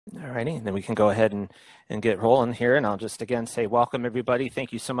All righty, and then we can go ahead and get rolling here. And I'll just again say welcome everybody.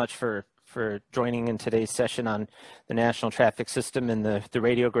 Thank you so much for joining in today's session on the national traffic system and the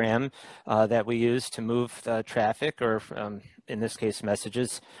radiogram that we use to move traffic, or in this case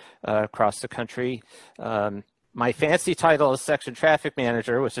messages, across the country. My fancy title is Section Traffic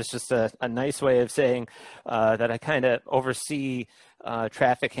Manager, which is just a nice way of saying that I kind of oversee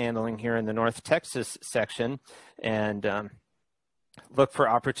traffic handling here in the North Texas section, and look for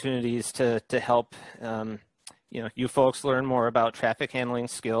opportunities to help you folks learn more about traffic handling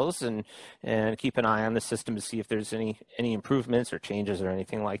skills, and keep an eye on the system to see if there's any improvements or changes or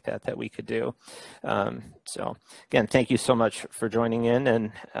anything like that that we could do. So again, thank you so much for joining in,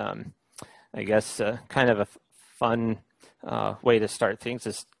 and I guess kind of a fun way to start things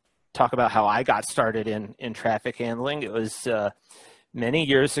is talk about how I got started in traffic handling. It was many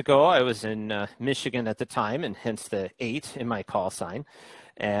years ago. I was in Michigan at the time, and hence the 8 in my call sign.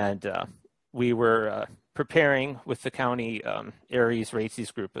 And we were preparing with the county Aries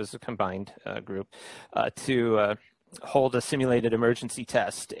Races group as a combined group to hold a simulated emergency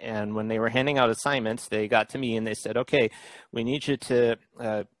test. And when they were handing out assignments, they got to me and they said, okay, we need you to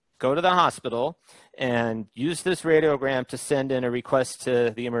go to the hospital and use this radiogram to send in a request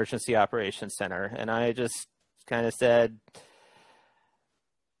to the Emergency Operations Center. And I just kind of said,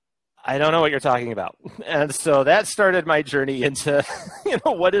 I don't know what you're talking about. And so that started my journey into,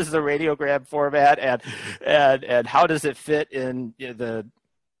 what is the radiogram format, and how does it fit in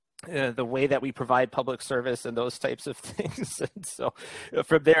the way that we provide public service and those types of things. And so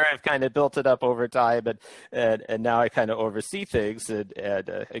from there, I've kind of built it up over time, and now I kind of oversee things, and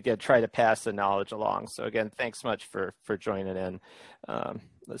again, try to pass the knowledge along. So again, thanks much for joining in.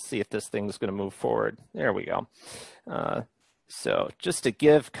 Let's see if this thing's going to move forward. There we go. So just to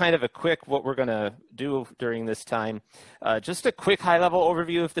give kind of a quick what we're going to do during this time, just a quick high-level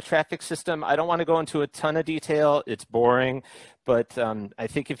overview of the traffic system. I don't want to go into a ton of detail. It's boring, but I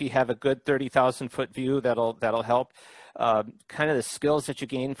think if you have a good 30,000-foot view, that'll help. Kind of the skills that you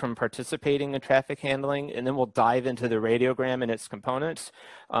gain from participating in traffic handling, and then we'll dive into the radiogram and its components,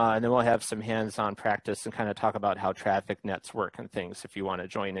 and then we'll have some hands-on practice and kind of talk about how traffic nets work and things if you want to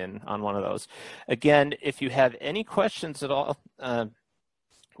join in on one of those. Again, if you have any questions at all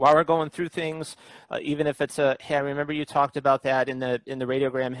while we're going through things, even if it's hey, I remember you talked about that in the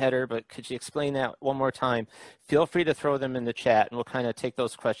radiogram header, but could you explain that one more time? Feel free to throw them in the chat, and we'll kind of take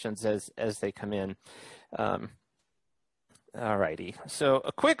those questions as they come in. All righty, so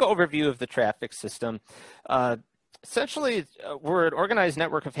a quick overview of the traffic system. Essentially, we're an organized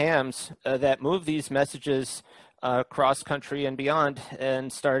network of hams that move these messages cross country and beyond,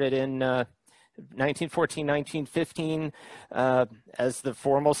 and started in 1914, 1915 as the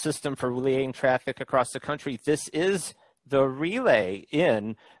formal system for relaying traffic across the country. This is the relay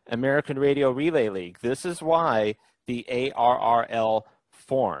in American Radio Relay League. This is why the ARRL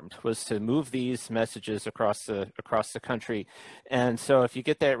formed, was to move these messages across the country. And so if you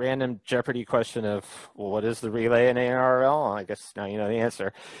get that random Jeopardy question of, well, what is the relay in ARRL? I guess now you know the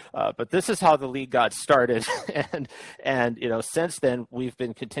answer. But this is how the league got started. and since then, we've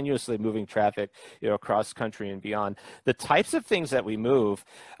been continuously moving traffic, across country and beyond. The types of things that we move,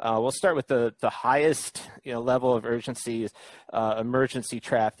 we'll start with the highest level of urgency, emergency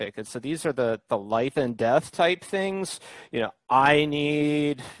traffic. And so these are the life and death type things. I need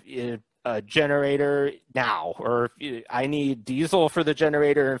a generator now, or I need diesel for the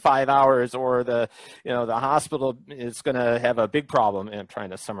generator in 5 hours, or the hospital is going to have a big problem. And I'm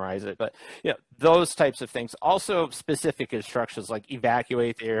trying to summarize it, but those types of things. Also specific instructions like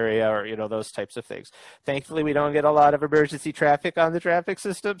evacuate the area, or those types of things. Thankfully, we don't get a lot of emergency traffic on the traffic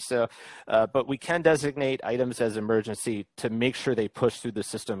system, so but we can designate items as emergency to make sure they push through the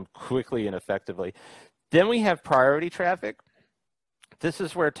system quickly and effectively. Then we have priority traffic. This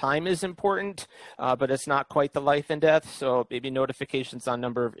is where time is important, but it's not quite the life and death. So maybe notifications on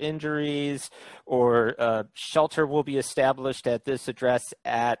number of injuries, or shelter will be established at this address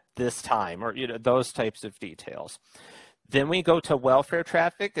at this time, or those types of details. Then we go to welfare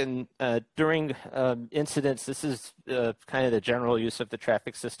traffic, and during incidents, this is kind of the general use of the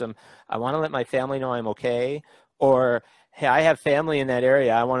traffic system. I want to let my family know I'm okay, or hey, I have family in that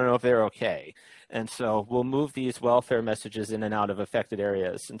area, I want to know if they're okay. And so we'll move these welfare messages in and out of affected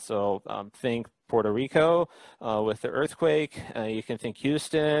areas. And so think Puerto Rico with the earthquake. You can think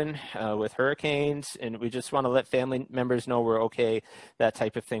Houston with hurricanes. And we just want to let family members know we're okay, that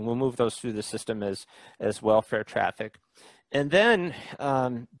type of thing. We'll move those through the system as welfare traffic. And then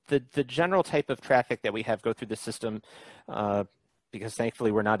the general type of traffic that we have go through the system, because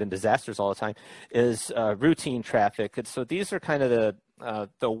thankfully we're not in disasters all the time, is routine traffic. And so these are kind of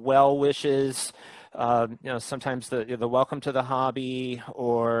the well wishes, sometimes the welcome to the hobby,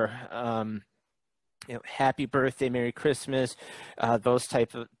 or happy birthday, Merry Christmas, those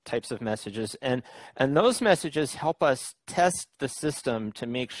types of messages. And those messages help us test the system to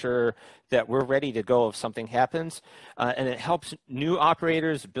make sure that we're ready to go if something happens. And it helps new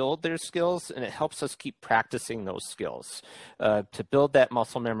operators build their skills, and it helps us keep practicing those skills to build that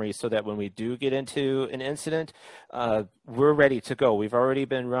muscle memory so that when we do get into an incident, we're ready to go. We've already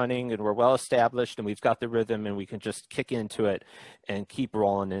been running and we're well established and we've got the rhythm, and we can just kick into it and keep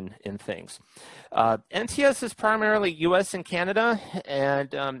rolling in things. NTS is primarily US and Canada,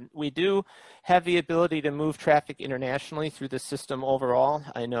 and we do have the ability to move traffic internationally through the system overall.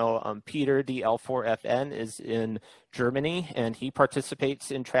 I know Peter, the L4FN, is in Germany, and he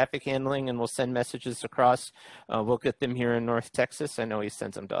participates in traffic handling and will send messages across. We'll get them here in North Texas. I know he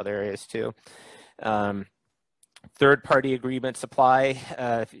sends them to other areas too. Third-party agreements apply,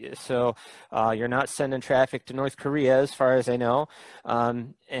 so you're not sending traffic to North Korea, as far as I know,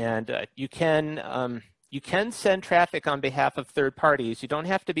 and you can send traffic on behalf of third parties. You don't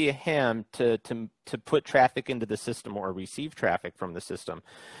have to be a ham to put traffic into the system or receive traffic from the system,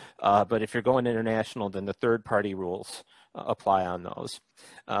 but if you're going international, then the third-party rules apply on those.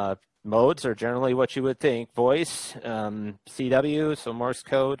 Modes are generally what you would think: voice, CW, so Morse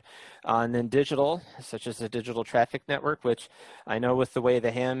code, and then digital, such as the digital traffic network, which I know with the way the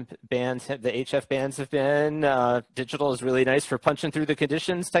ham bands, the HF bands have been, digital is really nice for punching through the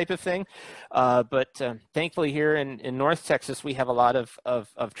conditions type of thing. But thankfully here in North Texas, we have a lot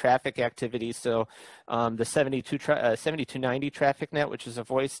of traffic activity. So the 7290 traffic net, which is a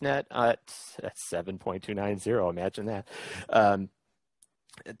voice net, that's 7.290, imagine that.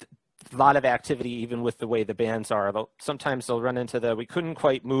 A lot of activity, even with the way the bands are. Sometimes they'll run into we couldn't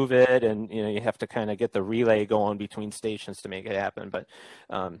quite move it, and you have to kind of get the relay going between stations to make it happen. But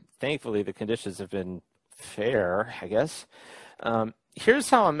thankfully, the conditions have been fair, I guess.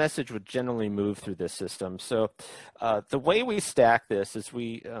 Here's how a message would generally move through this system. So the way we stack this is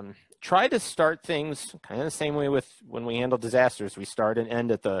we try to start things kind of the same way with when we handle disasters. We start and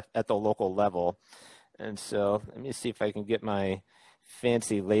end at the local level. And so let me see if I can get my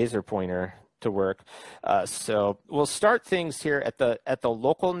fancy laser pointer to work. So we'll start things here at the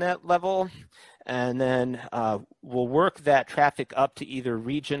local net level, and then we'll work that traffic up to either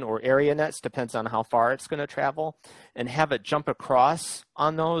region or area nets, depends on how far it's going to travel, and have it jump across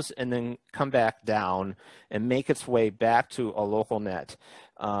on those and then come back down and make its way back to a local net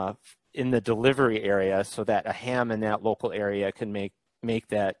in the delivery area, so that a ham in that local area can make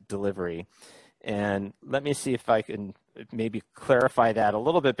that delivery. And let me see if I can maybe clarify that a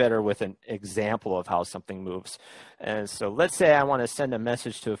little bit better with an example of how something moves. And so let's say I want to send a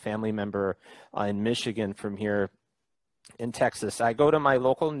message to a family member in Michigan from here in Texas. I go to my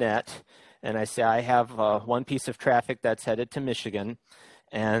local net and I say I have one piece of traffic that's headed to Michigan,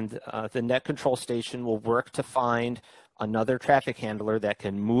 and the net control station will work to find another traffic handler that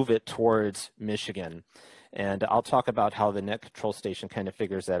can move it towards Michigan. And I'll talk about how the net control station kind of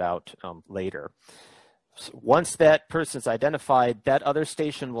figures that out later. So once that person's identified, that other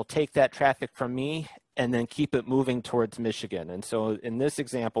station will take that traffic from me and then keep it moving towards Michigan. And so in this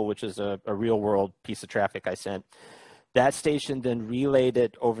example, which is a real world piece of traffic I sent, that station then relayed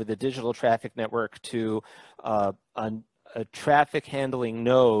it over the digital traffic network to a traffic handling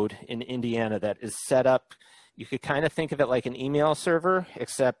node in Indiana that is set up. You could kind of think of it like an email server,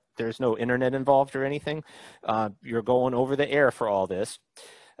 except there's no internet involved or anything. You're going over the air for all this.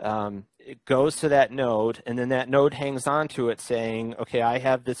 It goes to that node, and then that node hangs on to it saying, okay, I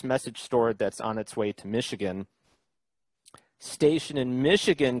have this message stored that's on its way to Michigan. Station in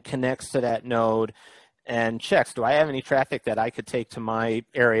Michigan connects to that node and checks, do I have any traffic that I could take to my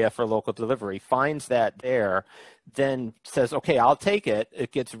area for local delivery? Finds that there, then says, okay, I'll take it.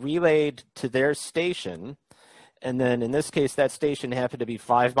 It gets relayed to their station. And then in this case, that station happened to be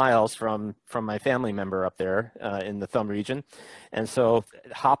 5 miles from my family member up there in the Thumb region. And so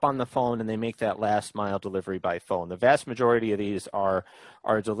hop on the phone and they make that last mile delivery by phone. The vast majority of these are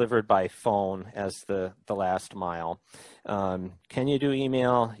delivered by phone as the last mile. Can you do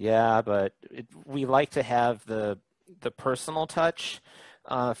email? Yeah, but we like to have the personal touch.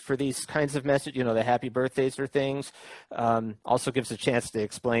 For these kinds of messages, the happy birthdays or things, also gives a chance to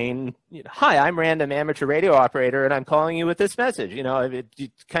explain, hi, I'm random amateur radio operator and I'm calling you with this message.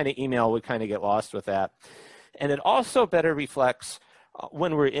 Kind of email would kind of get lost with that. And it also better reflects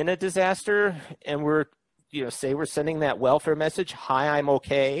when we're in a disaster and we're, say we're sending that welfare message, hi, I'm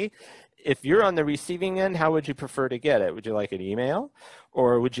okay. if you're on the receiving end, how would you prefer to get it? Would you like an email,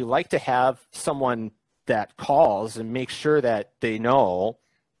 or would you like to have someone that calls and make sure that they know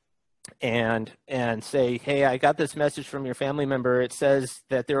and say, hey, I got this message from your family member. It says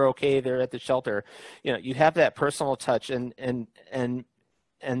that they're okay. They're at the shelter. You know, you have that personal touch and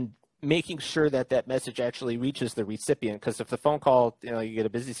making sure that that message actually reaches the recipient. Because if the phone call, you know, you get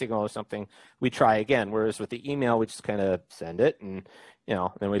a busy signal or something, we try again. Whereas with the email, we just kind of send it, and you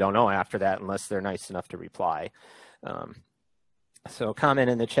know, then we don't know after that unless they're nice enough to reply. So comment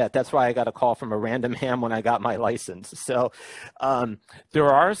in the chat. That's why I got a call from a random ham when I got my license. So there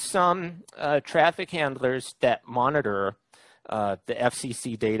are some traffic handlers that monitor the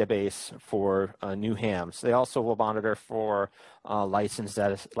FCC database for new hams. They also will monitor for licenses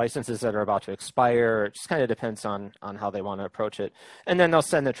that are about to expire. It just kind of depends on how they want to approach it. And then they'll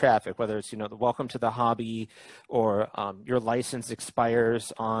send the traffic, whether it's, you know, the welcome to the hobby, or your license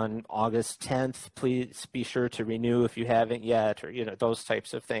expires on August 10th. Please be sure to renew if you haven't yet, or, you know, those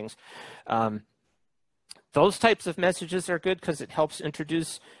types of things. Those types of messages are good because it helps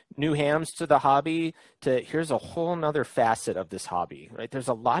introduce new hams to the hobby, to here's a whole nother facet of this hobby, right? There's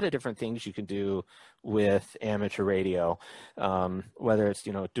a lot of different things you can do with amateur radio, whether it's,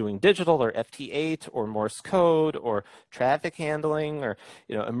 you know, doing digital or FT8 or Morse code or traffic handling or,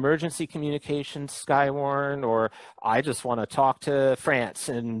 you know, emergency communications, Skywarn, or I just want to talk to France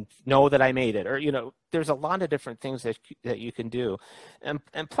and know that I made it, or, you know, there's a lot of different things that you can do. And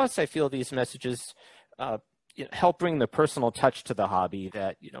plus I feel these messages you know, help bring the personal touch to the hobby,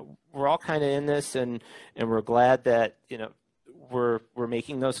 that, you know, we're all kind of in this, and we're glad that, you know, we're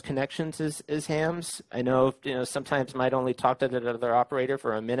making those connections as hams. I know, you know, sometimes might only talk to the other operator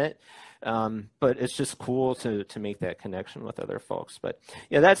for a minute, but it's just cool to make that connection with other folks. But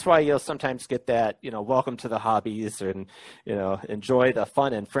yeah, that's why you'll sometimes get that, you know, welcome to the hobbies, and, you know, enjoy the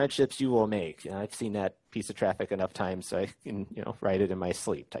fun and friendships you will make. You know, I've seen that piece of traffic enough times so I can, you know, write it in my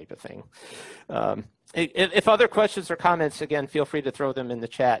sleep type of thing. If other questions or comments, again, feel free to throw them in the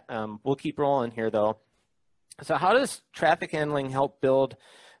chat. We'll keep rolling here though. So how does traffic handling help build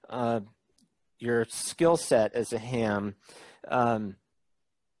your skill set as a ham? A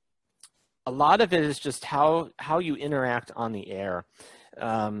lot of it is just how you interact on the air,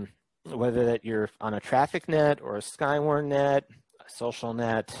 whether that you're on a traffic net or a Skywarn net, a social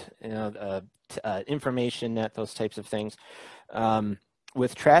net, you know, information net, those types of things.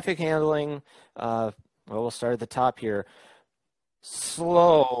 With traffic handling, well, we'll start at the top here.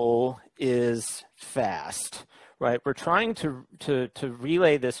 Slow is fast, right? We're trying to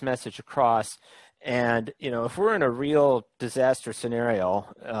relay this message across, and, you know, if we're in a real disaster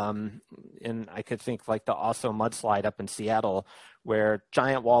scenario, and I could think like the Oso mudslide up in Seattle, where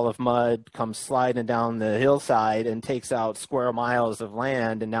giant wall of mud comes sliding down the hillside and takes out square miles of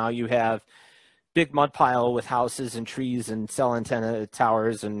land, and now you have big mud pile with houses and trees and cell antenna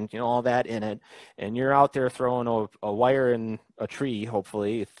towers and, you know, all that in it, and you're out there throwing a wire in a tree,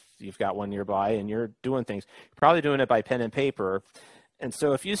 hopefully, if you've got one nearby, and you're doing things. You're probably doing it by pen and paper. And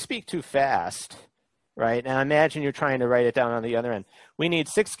so if you speak too fast, right, and imagine you're trying to write it down on the other end. We need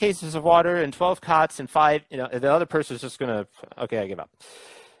 6 cases of water and 12 cots and 5, you know, the other person's just going to, okay, I give up.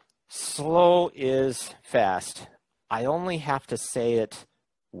 Slow is fast. I only have to say it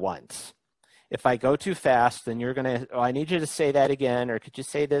once. If I go too fast, then you're going to, oh, I need you to say that again, or could you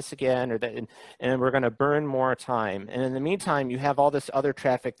say this again, or that, and we're going to burn more time. And in the meantime, you have all this other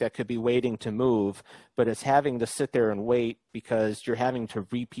traffic that could be waiting to move, but it's having to sit there and wait because you're having to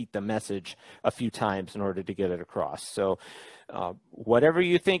repeat the message a few times in order to get it across. So whatever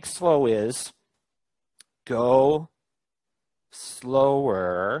you think slow is, go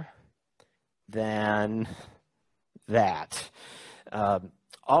slower than that.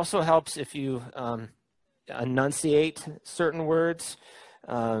 Also helps if you enunciate certain words.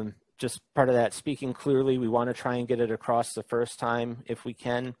 Just part of that speaking clearly. We want to try and get it across the first time if we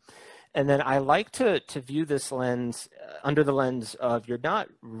can. And then I like to view this lens under the lens of you're not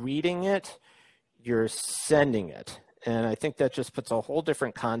reading it, you're sending it. And I think that just puts a whole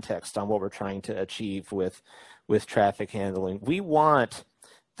different context on what we're trying to achieve with traffic handling. We want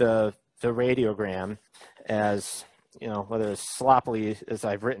the radiogram, as you know, whether it's sloppily as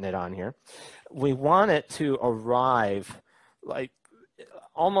I've written it on here, we want it to arrive like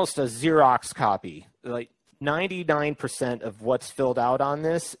almost a Xerox copy. Like 99% of what's filled out on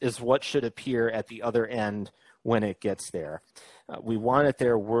this is what should appear at the other end when it gets there. We want it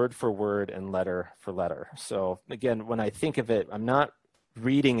there word for word and letter for letter. So again, when I think of it, I'm not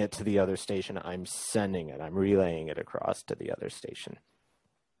reading it to the other station, I'm sending it, I'm relaying it across to the other station.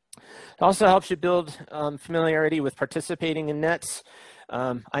 It also helps you build familiarity with participating in nets.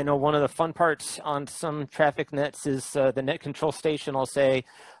 I know one of the fun parts on some traffic nets is the net control station will say,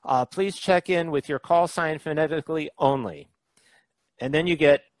 please check in with your call sign phonetically only. And then you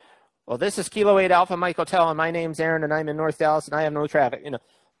get, well, this is Kilo 8 Alpha Mike Hotel, and my name's Aaron, and I'm in North Dallas, and I have no traffic.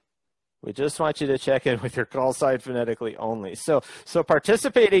 We just want you to check in with your call sign phonetically only. So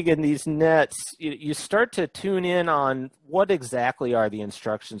participating in these nets, you start to tune in on what exactly are the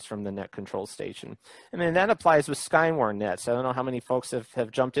instructions from the net control station. I mean, that applies with Skywarn nets. I don't know how many folks have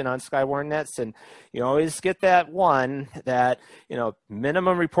jumped in on Skywarn nets, and you always get that one that,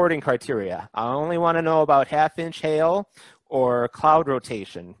 minimum reporting criteria. I only want to know about half-inch hail or cloud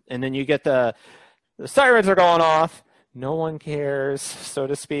rotation. And then you get the sirens are going off. No one cares, so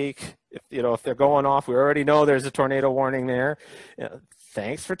to speak. If they're going off, we already know there's a tornado warning there.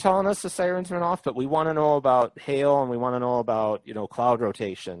 Thanks for telling us the sirens went off, but we want to know about hail and we want to know about, cloud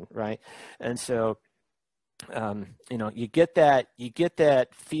rotation, right? And so, you get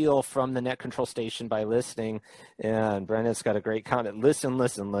that feel from the net control station by listening. And Brendan's got a great comment. Listen,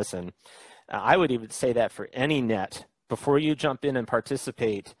 listen, listen. I would even say that for any net. Before you jump in and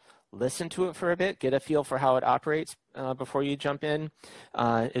participate, listen to it for a bit, get a feel for how it operates before you jump in.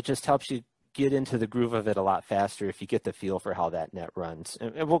 It just helps you get into the groove of it a lot faster if you get the feel for how that net runs.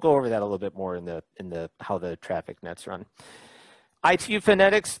 And we'll go over that a little bit more in the how the traffic nets run. ITU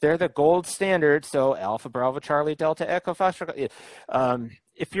phonetics, they're the gold standard. So Alpha, Bravo, Charlie, Delta, Echo, Foxtrot.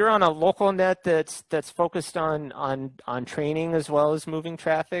 If you're on a local net that's focused on training as well as moving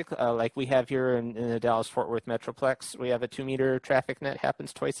traffic, like we have here in the Dallas-Fort Worth Metroplex, we have a 2-meter traffic net,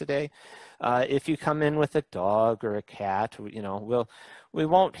 happens twice a day. If you come in with a dog or a cat, we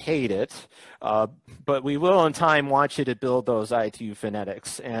won't hate it, but we will in time want you to build those ITU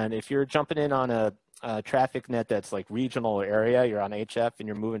phonetics. And if you're jumping in on a traffic net that's like regional area, you're on HF and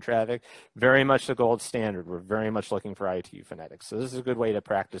you're moving traffic, very much the gold standard. We're very much looking for ITU phonetics. So this is a good way to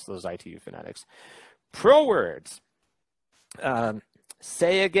practice those ITU phonetics. Pro words.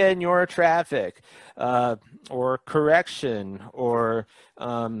 Say again your traffic, or correction, or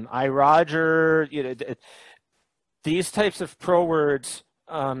I Roger. These types of pro words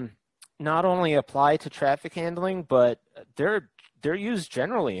not only apply to traffic handling, but they're used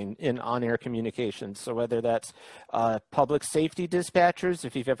generally in on-air communications. So whether that's public safety dispatchers,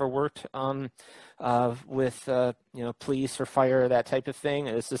 if you've ever worked with police or fire, that type of thing,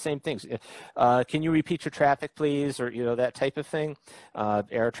 it's the same things. Can you repeat your traffic, please, or that type of thing.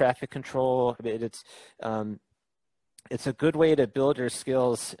 Air traffic control. It's a good way to build your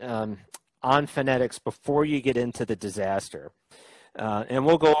skills on phonetics before you get into the disaster. And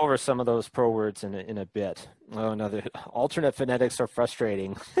we'll go over some of those pro words in a bit. Oh, no, the alternate phonetics are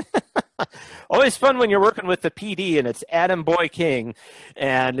frustrating. Always fun when you're working with the PD and it's Adam Boy King.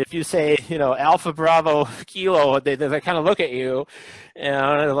 And if you say, Alpha Bravo Kilo, they kind of look at you and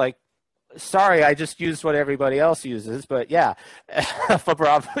they're like, sorry, I just used what everybody else uses. But yeah, Alpha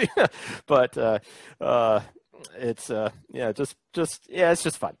Bravo. But it's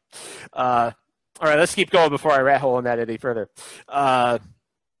just fun. All right, let's keep going before I rat hole in that any further.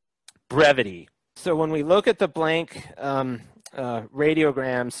 Brevity. So when we look at the blank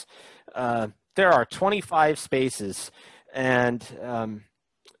radiograms, there are 25 spaces, and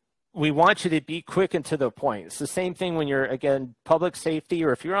we want you to be quick and to the point. It's the same thing when you're, again, public safety,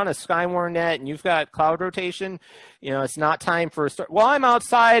 or if you're on a Skywarn net and you've got cloud rotation, it's not time for a start. Well, I'm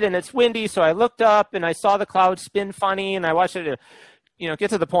outside and it's windy, so I looked up and I saw the cloud spin funny and I watched it.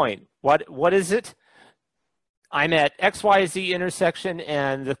 Get to the point. What is it? I'm at XYZ intersection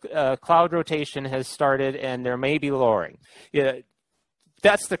and the cloud rotation has started and there may be lowering.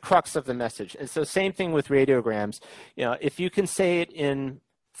 That's the crux of the message. And so same thing with radiograms. If you can say it in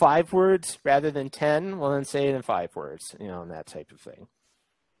 5 words rather than 10, well, then say it in 5 words, and that type of thing.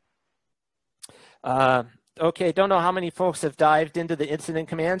 Okay, don't know how many folks have dived into the incident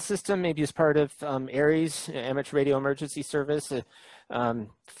command system, maybe as part of ARES, Amateur Radio Emergency Service.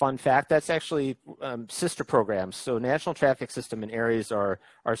 Fun fact, that's actually sister programs. So National Traffic System and ARES are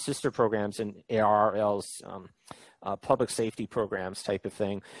sister programs in ARRL's public safety programs type of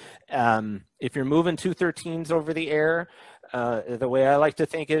thing. If you're moving 213s over the air, the way I like to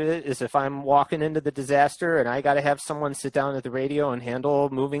think of it is if I'm walking into the disaster and I got to have someone sit down at the radio and handle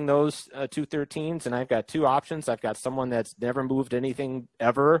moving those 213s, and I've got 2 options. I've got someone that's never moved anything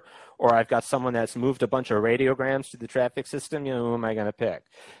ever, or I've got someone that's moved a bunch of radiograms to the traffic system. Who am I going to pick?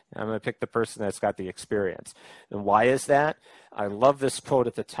 I'm going to pick the person that's got the experience. And why is that? I love this quote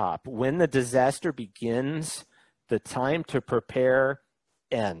at the top. When the disaster begins, the time to prepare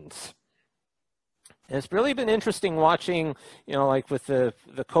ends. And it's really been interesting watching, like with the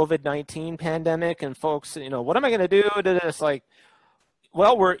COVID-19 pandemic and folks, what am I going to do to this? Like,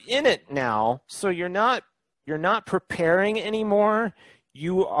 well, we're in it now, so you're not preparing anymore.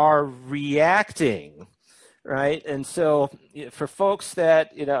 You are reacting, right? And so for folks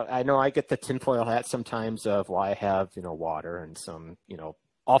that, I know I get the tinfoil hat sometimes of, well, I have, water and some,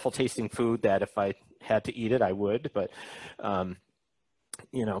 awful tasting food that if I had to eat it, I would. But,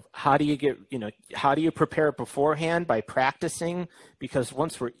 how do you prepare beforehand? By practicing, because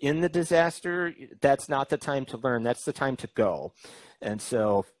once we're in the disaster, that's not the time to learn. That's the time to go. And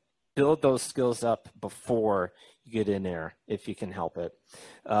so build those skills up before you get in there, if you can help it.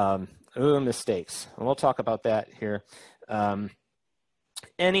 Mistakes. And we'll talk about that here.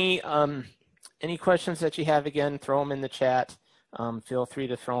 Any questions that you have, again, throw them in the chat. Feel free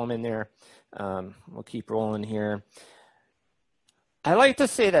to throw them in there. We'll keep rolling here. I like to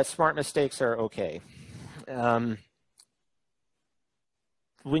say that smart mistakes are okay. When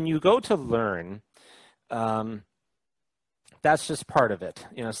you go to learn, that's just part of it.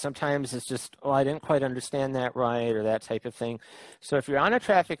 Sometimes it's just, oh, I didn't quite understand that right, or that type of thing. So if you're on a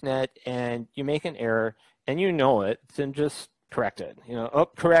traffic net and you make an error and you know it, then just correct it.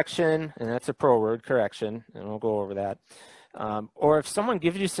 Correction, and that's a pro word, correction, and we'll go over that. Or if someone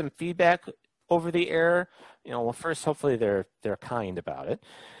gives you some feedback over the error, well, first, hopefully they're kind about it.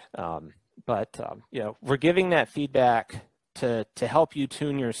 But we're giving that feedback to help you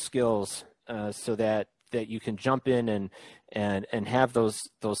tune your skills so that you can jump in and have those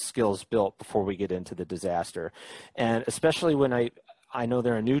skills built before we get into the disaster. And especially when I know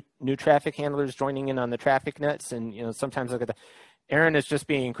there are new traffic handlers joining in on the traffic nets, and sometimes look at Aaron is just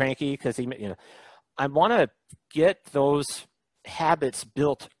being cranky because I want to get those habits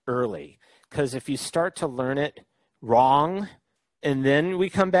built early, because if you start to learn it wrong and then we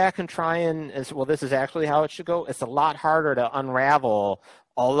come back and try and, well, this is actually how it should go, it's a lot harder to unravel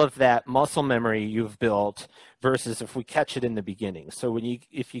all of that muscle memory you've built versus if we catch it in the beginning. So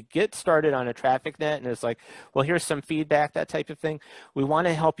if you get started on a traffic net and it's like, well, here's some feedback, that type of thing, we want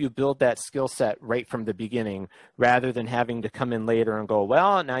to help you build that skill set right from the beginning, rather than having to come in later and go,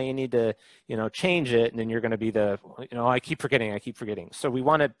 well, now you need to, change it, and then you're going to be I keep forgetting. So we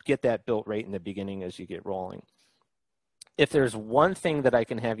want to get that built right in the beginning as you get rolling. If there's one thing that I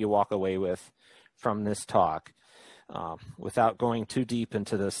can have you walk away with from this talk, without going too deep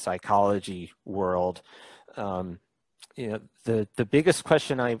into the psychology world, the biggest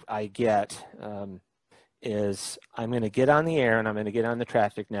question I get is, I'm going to get on the air and I'm going to get on the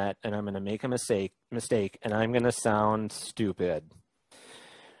traffic net and I'm going to make a mistake and I'm going to sound stupid.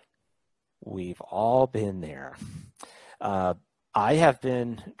 We've all been there. I have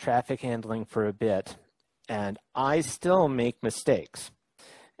been traffic handling for a bit, and I still make mistakes.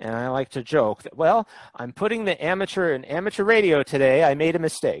 And I like to joke that, well, I'm putting the amateur in amateur radio today. I made a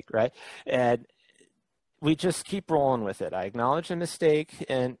mistake, right? And we just keep rolling with it. I acknowledge the mistake,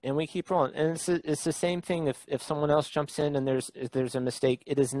 and we keep rolling. And it's the same thing if someone else jumps in and there's a mistake.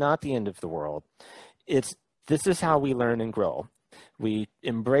 It is not the end of the world. This is how we learn and grow. We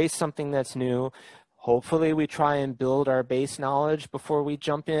embrace something that's new. Hopefully we try and build our base knowledge before we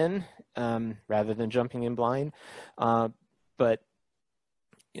jump in, rather than jumping in blind. But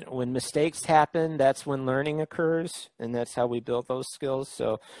when mistakes happen, that's when learning occurs, and that's how we build those skills.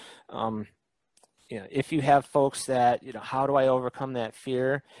 So, if you have folks that, how do I overcome that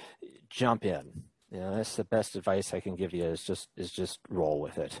fear? Jump in. That's the best advice I can give you, is just roll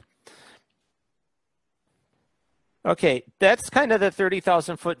with it. Okay, that's kind of the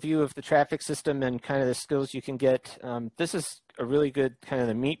 30,000-foot view of the traffic system and kind of the skills you can get. This is a really good kind of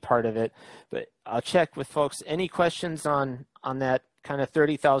the meat part of it, but I'll check with folks. Any questions on that kind of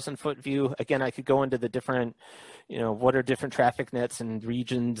 30,000-foot view? Again, I could go into the different, what are different traffic nets and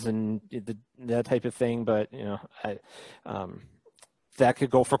regions and that type of thing, but that could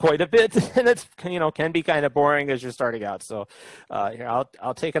go for quite a bit, and it's can be kind of boring as you're starting out. So here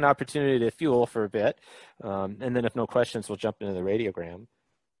I'll take an opportunity to fuel for a bit, and then if no questions, we'll jump into the radiogram.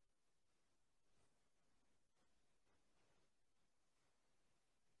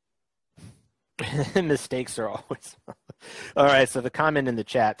 Mistakes are always all right. So the comment in the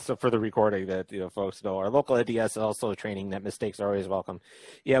chat, so for the recording, that folks know, our local NTS is also training that mistakes are always welcome.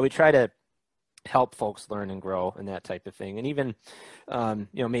 Yeah, we try to help folks learn and grow and that type of thing. And even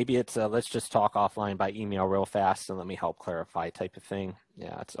maybe it's let's just talk offline by email real fast and let me help clarify type of thing.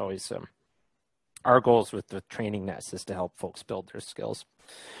 Yeah, it's always our goals with the training nets is to help folks build their skills.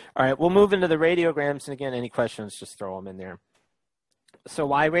 All right, we'll move into the radiograms, and again, any questions, just throw them in there. So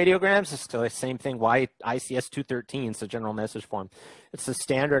why radiograms? It's still the same thing. Why ICS 213, so general message form. It's the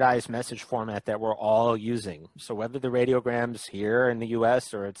standardized message format that we're all using. So whether the radiogram's here in the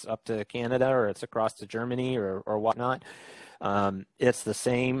US, or it's up to Canada, or it's across to Germany, or whatnot, It's the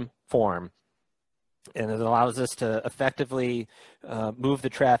same form. And it allows us to effectively move the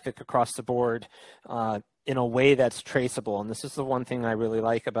traffic across the board in a way that's traceable. And this is the one thing I really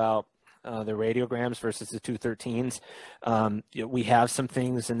like about the radiograms versus the 213s. We have some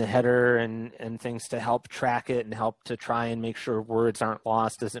things in the header and things to help track it and help to try and make sure words aren't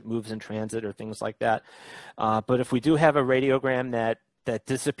lost as it moves in transit or things like that. But if we do have a radiogram that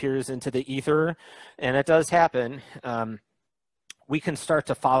disappears into the ether, and it does happen, we can start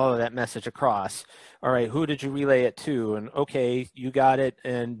to follow that message across. All right, who did you relay it to? And okay, you got it,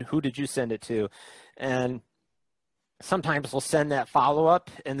 and who did you send it to? And sometimes we'll send that follow-up,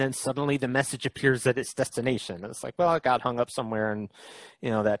 and then suddenly the message appears at its destination. It's like, well, it got hung up somewhere, and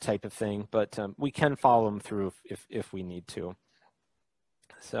that type of thing. But we can follow them through if we need to.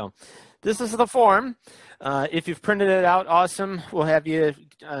 So this is the form. If you've printed it out, awesome. We'll have you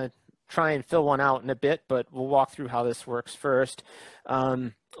try and fill one out in a bit, but we'll walk through how this works first.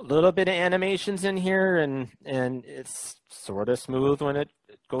 A little bit of animations in here, and it's sort of smooth when it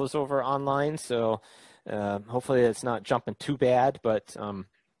goes over online. So hopefully it's not jumping too bad, but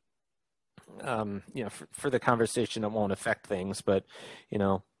for the conversation, it won't affect things. But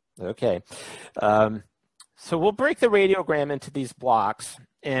okay. So we'll break the radiogram into these blocks.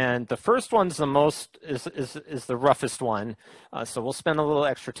 And the first one's the most is the roughest one, so we'll spend a little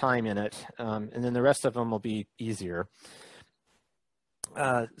extra time in it, and then the rest of them will be easier.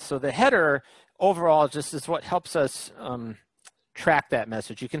 So the header overall just is what helps us track that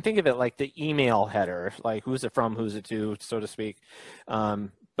message. You can think of it like the email header, like who's it from, who's it to, so to speak.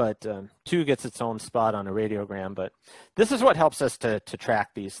 But 2 gets its own spot on a radiogram. But this is what helps us to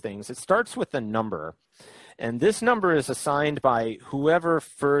track these things. It starts with a number. And this number is assigned by whoever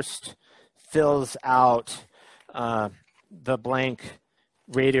first fills out the blank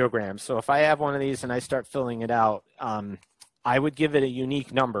radiogram. So if I have one of these and I start filling it out, I would give it a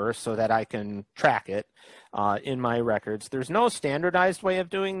unique number so that I can track it in my records. There's no standardized way of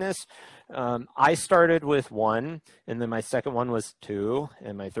doing this. I started with 1, and then my second one was 2,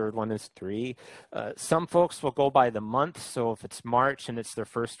 and my third one is 3. Some folks will go by the month. So if it's March and it's their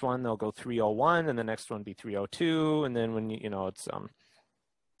first one, they'll go 301, and the next one be 302, and then when it's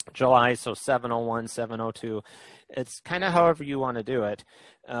July, so 701, 702. It's kind of however you want to do it.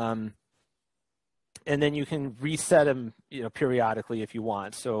 And then you can reset them, periodically if you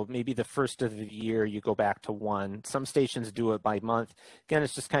want. So maybe the first of the year you go back to 1. Some stations do it by month. Again,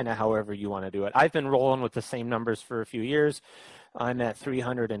 it's just kind of however you want to do it. I've been rolling with the same numbers for a few years. I'm at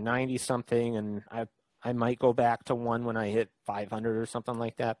 390 something, and I might go back to 1 when I hit 500 or something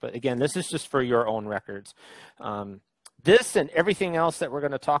like that. But again, this is just for your own records. This and everything else that we're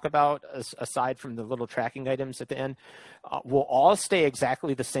going to talk about, aside from the little tracking items at the end, will all stay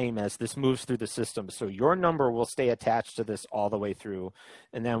exactly the same as this moves through the system. So your number will stay attached to this all the way through.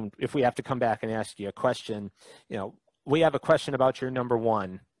 And then if we have to come back and ask you a question, we have a question about your number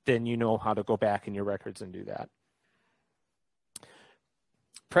 1, then you know how to go back in your records and do that.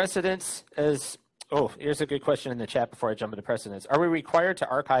 Precedence is, here's a good question in the chat before I jump into precedence. Are we required to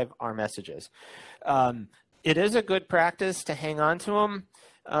archive our messages? It is a good practice to hang on to them,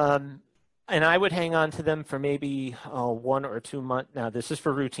 and I would hang on to them for maybe 1 or 2 months. Now, this is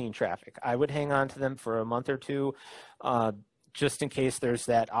for routine traffic. I would hang on to them for a month or 2, just in case there's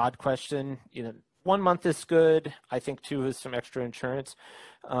that odd question. 1 month is good. I think 2 is some extra insurance,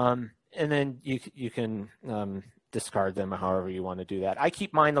 and then you can discard them however you want to do that. I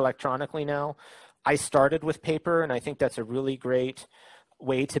keep mine electronically now. I started with paper, and I think that's a really great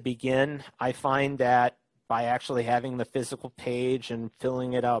way to begin. I find that by actually having the physical page and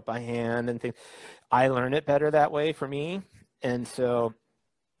filling it out by hand and things, I learn it better that way for me. And so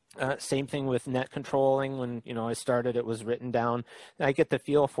same thing with net controlling. When I started, it was written down, and I get the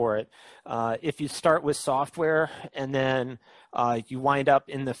feel for it. If you start with software and then you wind up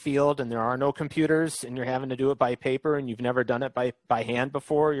in the field and there are no computers and you're having to do it by paper and you've never done it by hand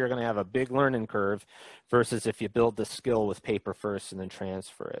before, you're going to have a big learning curve versus if you build the skill with paper first and then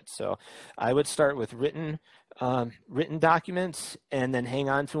transfer it. So I would start with written documents and then hang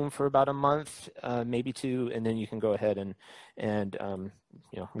on to them for about a month, maybe 2, and then you can go ahead and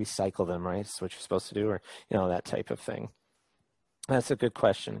recycle them, right? That's what you're supposed to do, or that type of thing. That's a good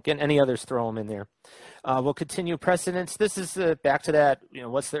question. Again, any others, throw them in there. We'll continue precedence. This is back to that,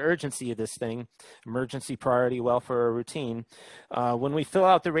 what's the urgency of this thing? Emergency, priority, welfare, or routine. When we fill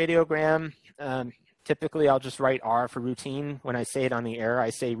out the radiogram, typically I'll just write R for routine. When I say it on the air, I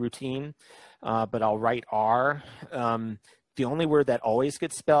say routine, but I'll write R. The only word that always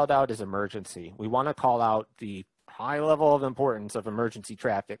gets spelled out is emergency. We want to call out the high level of importance of emergency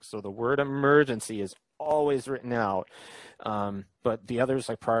traffic. So the word emergency is always written out. But the others,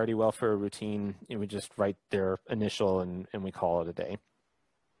 like priority welfare routine, we just write their initial and we call it a day.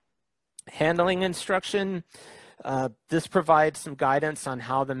 Handling instruction. This provides some guidance on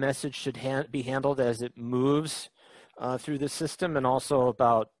how the message should be handled as it moves through the system, and also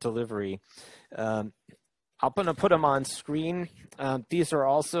about delivery. I'm going to put them on screen. These are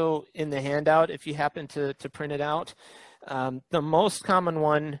also in the handout if you happen to print it out. The most common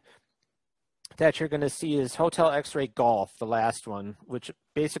one that you're going to see is Hotel X-Ray Golf, the last one, which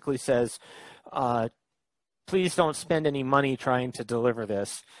basically says, please don't spend any money trying to deliver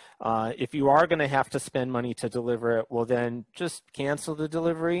this. If you are going to have to spend money to deliver it, well then just cancel the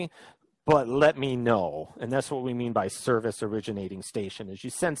delivery, but let me know. And that's what we mean by service originating station, is you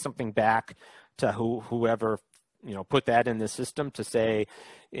send something back to whoever put that in the system to say,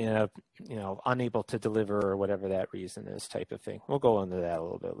 unable to deliver or whatever that reason is, type of thing. We'll go into that a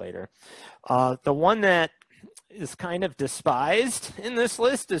little bit later. The one that is kind of despised in this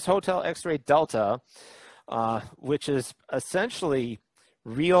list is Hotel X-Ray Delta, which is essentially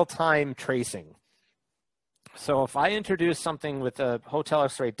real-time tracing. So if I introduce something with a Hotel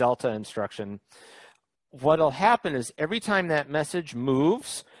X-Ray Delta instruction, what'll happen is every time that message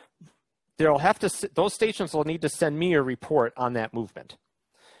moves, those stations will need to send me a report on that movement.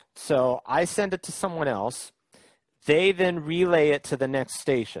 So I send it to someone else. They then relay it to the next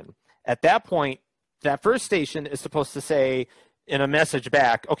station. At that point, that first station is supposed to say in a message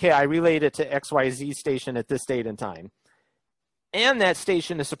back, okay, I relayed it to XYZ station at this date and time. And that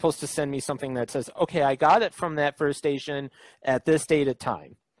station is supposed to send me something that says, okay, I got it from that first station at this date and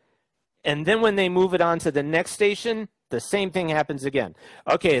time. And then when they move it on to the next station, the same thing happens again.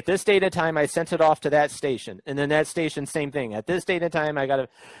 Okay, at this date and time, I sent it off to that station. And then that station, same thing. At this date and time, I got it.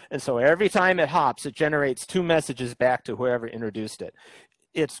 And so every time it hops, it generates 2 messages back to whoever introduced it.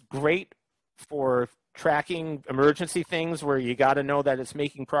 It's great for tracking emergency things where you got to know that it's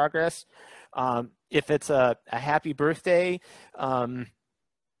making progress. If it's a happy birthday,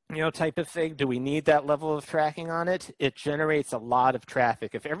 type of thing, do we need that level of tracking on it? It generates a lot of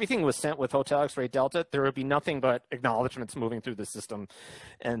traffic. If everything was sent with Hotel X-Ray Delta, there would be nothing but acknowledgments moving through the system.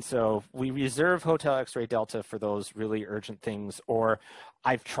 And so we reserve Hotel X-Ray Delta for those really urgent things, or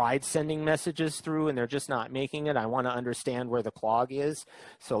I've tried sending messages through and they're just not making it. I want to understand where the clog is.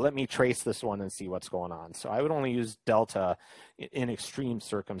 So let me trace this one and see what's going on. So I would only use Delta in extreme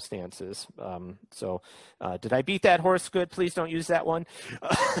circumstances. Did I beat that horse good? Please don't use that one.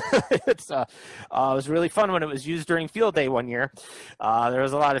 It was really fun when it was used during field day one year. There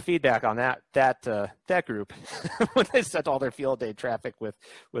was a lot of feedback on that group when they sent all their field day traffic with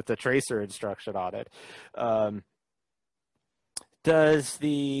the tracer instruction on it. Does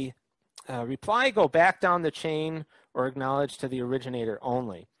the reply go back down the chain or acknowledge to the originator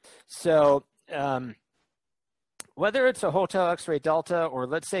only? So whether it's a Hotel X-Ray Delta, or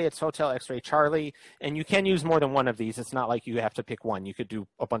let's say it's Hotel X-Ray Charlie, and you can use more than one of these. It's not like you have to pick one. You could do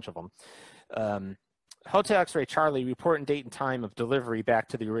a bunch of them. Hotel X-Ray Charlie, report and date and time of delivery back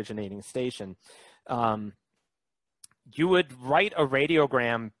to the originating station. You would write a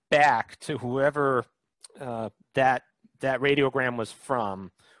radiogram back to whoever that radiogram was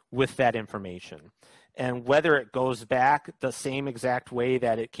from with that information. And whether it goes back the same exact way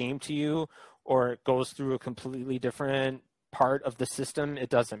that it came to you, or it goes through a completely different part of the system, it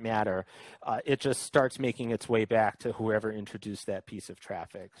doesn't matter. It just starts making its way back to whoever introduced that piece of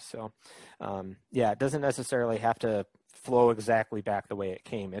traffic. So yeah, it doesn't necessarily have to flow exactly back the way it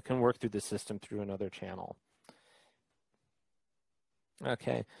came. It can work through the system through another channel.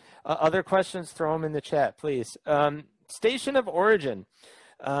 Okay, other questions, throw them in the chat, please. Station of origin.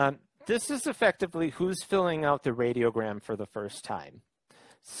 This is effectively who's filling out the radiogram for the first time.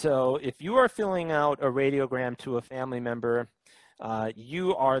 So if you are filling out a radiogram to a family member,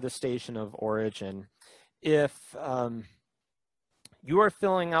 you are the station of origin. If you are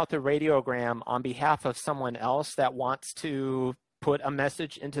filling out the radiogram on behalf of someone else that wants to put a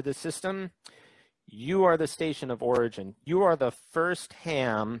message into the system, you are the station of origin. You are the first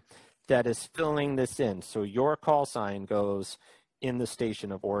ham that is filling this in. So your call sign goes in the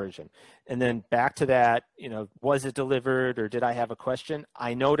station of origin. And then back to that, was it delivered or did I have a question?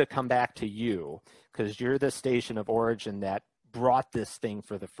 I know to come back to you because you're the station of origin that brought this thing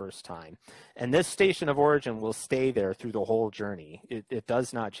for the first time. And this station of origin will stay there through the whole journey. It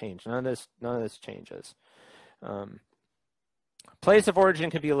does not change. None of this changes. Place of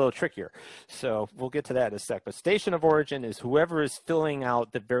origin can be a little trickier. So we'll get to that in a sec. But station of origin is whoever is filling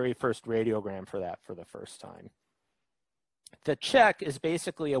out the very first radiogram for that for the first time. The check is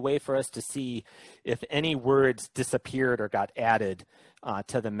basically a way for us to see if any words disappeared or got added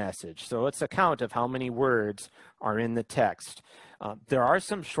to the message. So it's a count of how many words are in the text. There are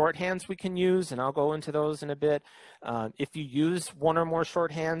some shorthands we can use, and I'll go into those in a bit. If you use one or more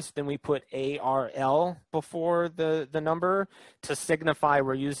shorthands, then we put ARL before the number to signify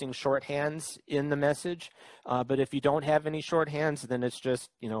we're using shorthands in the message. But if you don't have any shorthands, then it's just,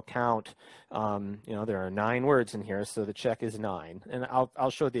 count. There are 9 words in here, so the check is 9. And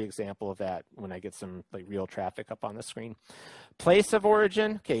I'll show the example of that when I get some real traffic up on the screen. Place of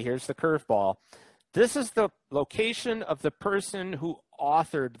origin, okay, here's the curveball. This is the location of the person who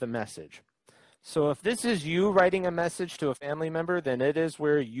authored the message. So if this is you writing a message to a family member, then it is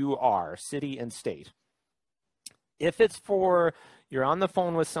where you are, city and state. If it's you're on the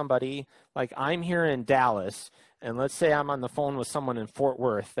phone with somebody, like I'm here in Dallas, and let's say I'm on the phone with someone in Fort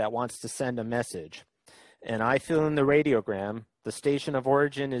Worth that wants to send a message, and I fill in the radiogram, the station of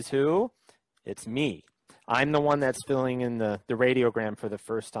origin is who? It's me. I'm the one that's filling in the radiogram for the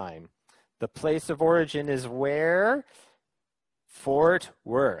first time. The place of origin is where? Fort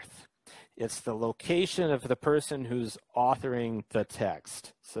Worth. It's the location of the person who's authoring the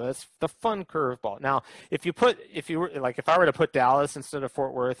text. So that's the fun curveball. Now, if I were to put Dallas instead of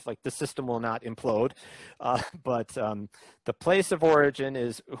Fort Worth, the system will not implode. But the place of origin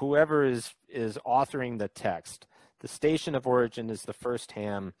is whoever is authoring the text. The station of origin is the first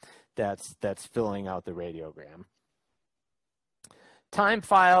ham that's filling out the radiogram. Time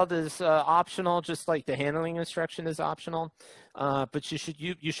filed is optional, just like the handling instruction is optional. But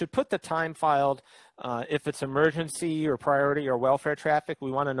you should put the time filed if it's emergency or priority or welfare traffic.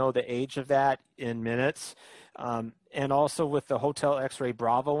 We want to know the age of that in minutes. And also with the Hotel X-Ray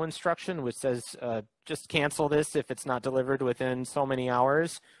Bravo instruction, which says just cancel this if it's not delivered within so many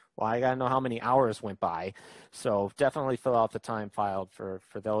hours. Well, I got to know how many hours went by. So definitely fill out the time filed for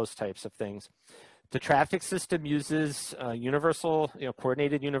those types of things. The traffic system uses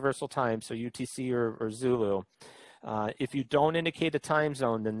coordinated universal time, so UTC or Zulu. If you don't indicate a time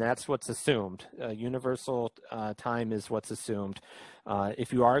zone, then that's what's assumed. Universal time is what's assumed.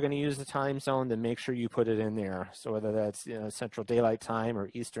 If you are going to use the time zone, then make sure you put it in there. So whether that's Central Daylight Time or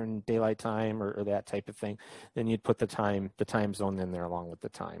Eastern Daylight Time or that type of thing, then you'd put the time zone in there along with the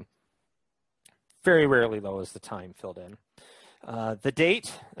time. Very rarely, though, is the time filled in. The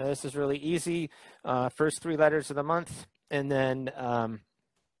date, this is really easy. First 3 letters of the month, and then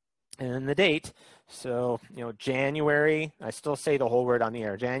the date. So, January, I still say the whole word on the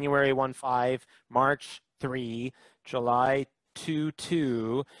air. January 1-5, March 3, July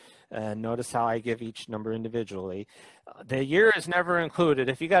 2-2. Notice how I give each number individually. The year is never included.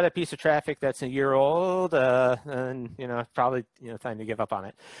 If you got a piece of traffic that's a year old, then probably time to give up on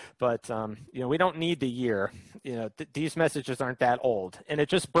it. But we don't need the year. These messages aren't that old, and it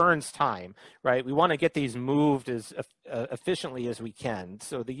just burns time, right? We want to get these moved as efficiently as we can.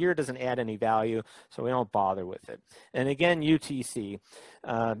 So the year doesn't add any value, so we don't bother with it. And again, UTC,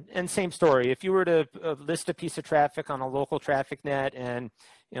 and same story. If you were to list a piece of traffic on a local traffic net, and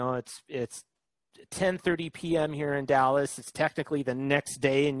it's 10:30 p.m. here in Dallas. It's technically the next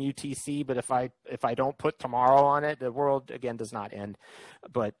day in UTC, but if I don't put tomorrow on it, the world again does not end.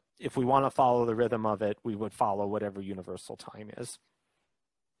 But if we want to follow the rhythm of it, we would follow whatever universal time is.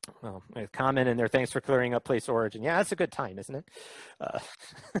 Well, a comment in there. Thanks for clearing up place origin. Yeah, that's a good time, isn't it?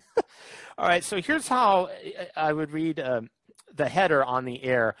 All right, so here's how I would read the header on the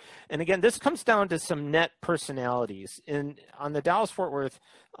air. And again, this comes down to some net personalities. On the Dallas-Fort Worth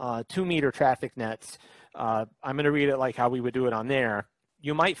 2-meter traffic nets, I'm going to read it like how we would do it on there.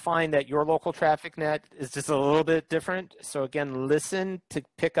 You might find that your local traffic net is just a little bit different. So again, listen to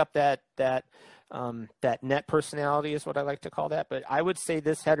pick up that net personality is what I like to call that. But I would say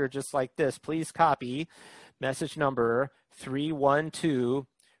this header just like this. Please copy message number 312,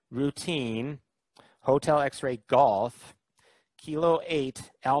 routine, Hotel X-Ray Golf, Kilo 8,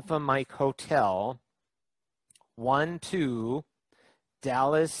 Alpha Mike Hotel, 12,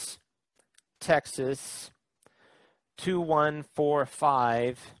 Dallas, Texas,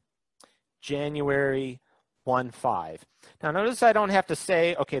 2145, January 15. Now notice I don't have to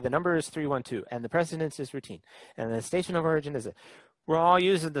say, okay, the number is 312, and the precedence is routine, and the station of origin is it. We're all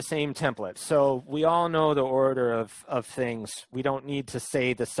using the same template, so we all know the order of things. We don't need to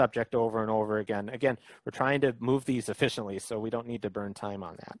say the subject over and over again. Again, we're trying to move these efficiently, so we don't need to burn time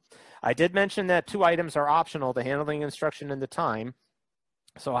on that. I did mention that 2 items are optional, the handling instruction and the time.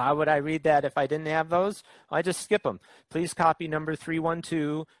 So how would I read that if I didn't have those? I just skip them. Please copy number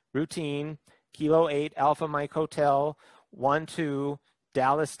 312, routine, Kilo 8, Alpha Mike Hotel, 12,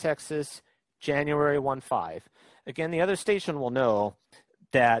 Dallas, Texas, January 1/5. Again, the other station will know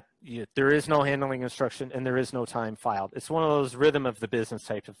that there is no handling instruction and there is no time filed. It's one of those rhythm of the business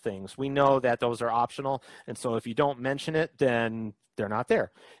type of things. We know that those are optional, and so if you don't mention it, then they're not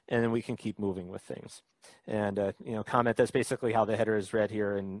there, and then we can keep moving with things. And comment, that's basically how the header is read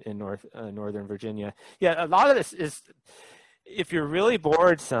here in Northern Virginia. Yeah, a lot of this is, if you're really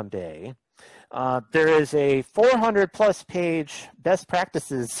bored someday, there is a 400+ page best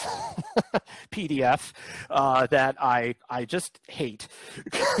practices PDF that I just hate.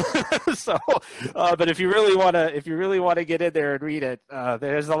 So, but if you really want to get in there and read it,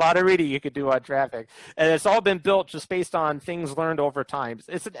 there's a lot of reading you could do on traffic, and it's all been built just based on things learned over time.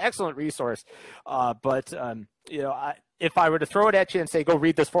 It's an excellent resource, but if I were to throw it at you and say, go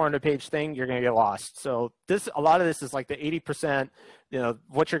read this 400-page thing, you're going to get lost. So a lot of this is like the 80%,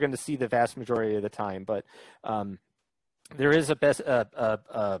 what you're going to see the vast majority of the time. But there is a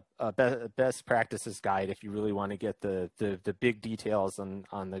best practices guide if you really want to get the big details on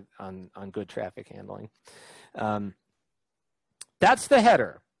good traffic handling. That's the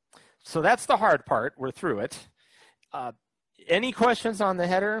header. So that's the hard part. We're through it. Any questions on the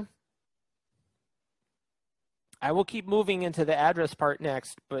header? I will keep moving into the address part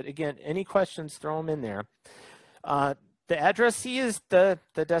next, but again, any questions, throw them in there. The addressee is the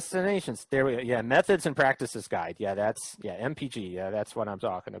destinations. There we go. Yeah, methods and practices guide. Yeah, MPG. Yeah, that's what I'm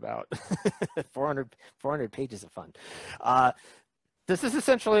talking about. 400 pages of fun. This is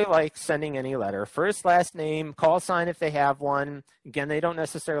essentially like sending any letter. First, last name, call sign if they have one. Again, they don't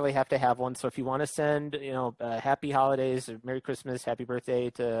necessarily have to have one. So if you want to send, happy holidays, or Merry Christmas, happy birthday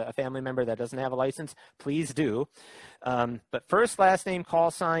to a family member that doesn't have a license, please do. But first, last name, call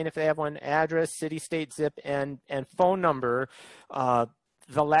sign if they have one, address, city, state, zip, and phone number.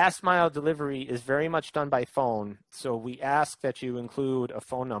 The last mile delivery is very much done by phone. So we ask that you include a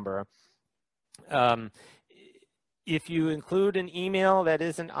phone number. If you include an email, that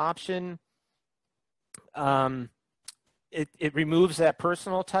is an option. It removes that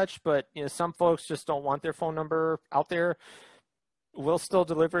personal touch, but some folks just don't want their phone number out there. We'll still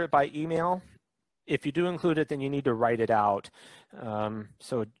deliver it by email. If you do include it, then you need to write it out.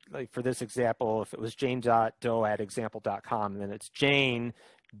 So like for this example, if it was jane.doe@example.com, then it's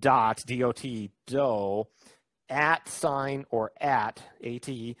jane.dot at sign or at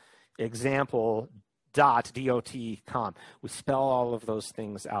example.dot.com. We spell all of those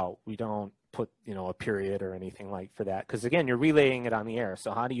things out. We don't put a period or anything like for that, because again, you're relaying it on the air.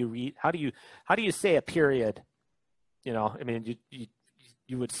 So how do you say a period? I mean,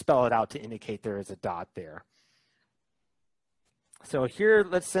 you would spell it out to indicate there is a dot there. So here,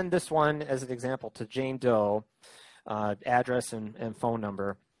 let's send this one as an example to Jane Doe, address and phone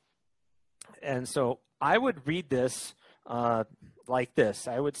number. And so I would read this like this.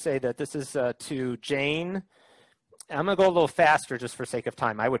 I would say that this is to Jane. I'm going to go a little faster just for sake of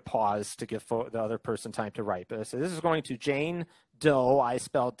time. I would pause to give the other person time to write. But so this is going to Jane Doe. I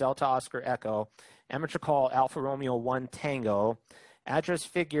spelled Delta Oscar Echo. Amateur call Alpha Romeo 1 Tango. Address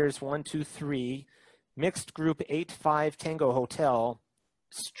figures 123. Mixed group 85 Tango Hotel.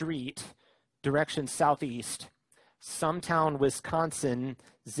 Street. Direction southeast. Sumtown, Wisconsin.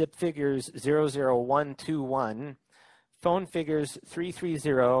 Zip figures 00121. Phone figures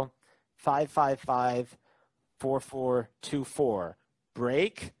 330-555-4424.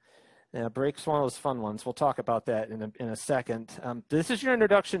 Break. Now, break's one of those fun ones. We'll talk about that in a second. This is your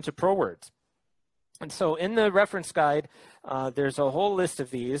introduction to ProWords. And so in the reference guide, there's a whole list of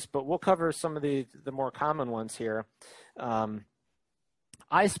these, but we'll cover some of the more common ones here.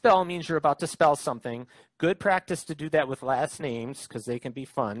 I spell means you're about to spell something. Good practice to do that with last names because they can be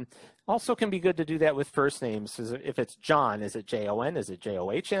fun. Also can be good to do that with first names. If it's John, is it Jon? Is it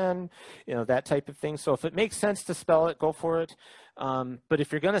John? That type of thing. So if it makes sense to spell it, go for it. But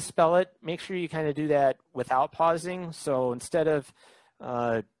if you're going to spell it, make sure you kind of do that without pausing. So instead of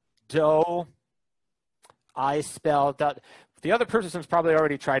Doe, I spell dot. The other person's probably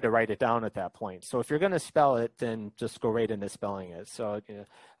already tried to write it down at that point. So if you're going to spell it, then just go right into spelling it. So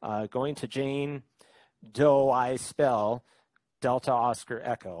going to Jane Doe, I spell Delta Oscar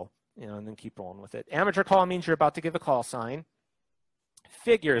Echo, and then keep rolling with it. Amateur call means you're about to give a call sign.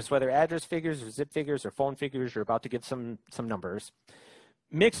 Figures, whether address figures or zip figures or phone figures, you're about to give some numbers.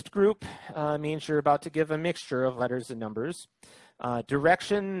 Mixed group means you're about to give a mixture of letters and numbers.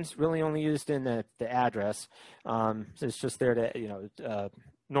 Directions really only used in the address. So it's just there to,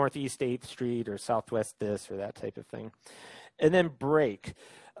 Northeast 8th Street or Southwest this or that type of thing. And then break.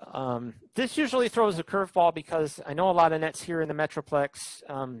 This usually throws a curveball because I know a lot of nets here in the Metroplex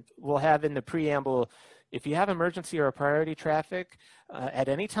will have in the preamble, if you have emergency or priority traffic, at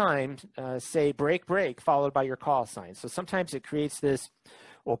any time, say break, break, followed by your call sign. So sometimes it creates this,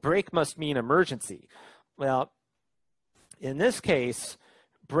 well, break must mean emergency. Well, in this case,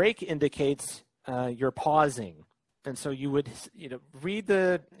 break indicates you're pausing. And so you would, read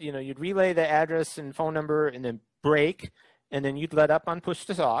the, you'd relay the address and phone number and then break, and then you'd let up on push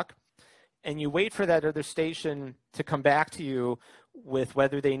to talk, and you wait for that other station to come back to you with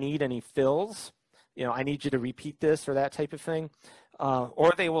whether they need any fills. I need you to repeat this or that type of thing.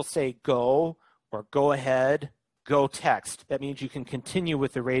 Or they will say go or go ahead, go text. That means you can continue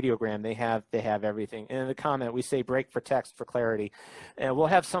with the radiogram. They have everything. And in the comment, we say break for text for clarity. And we'll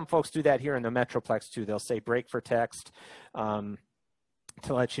have some folks do that here in the Metroplex too. They'll say break for text to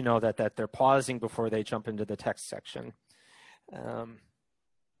let you know that they're pausing before they jump into the text section.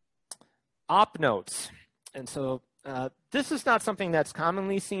 Op notes. And so this is not something that's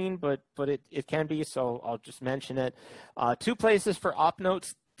commonly seen, but it can be, so I'll just mention it. 2 places for op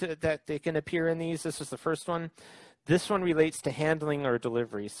notes that they can appear in these. This is the first one. This one relates to handling or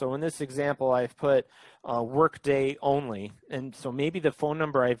delivery. So in this example, I've put work day only. And so maybe the phone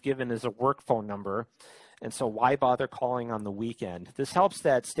number I've given is a work phone number. And so why bother calling on the weekend? This helps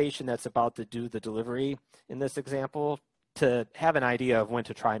that station that's about to do the delivery in this example to have an idea of when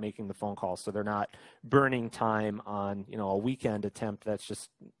to try making the phone call, so they're not burning time on a weekend attempt that's just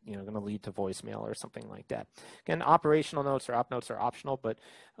going to lead to voicemail or something like that. Again, operational notes or op notes are optional, but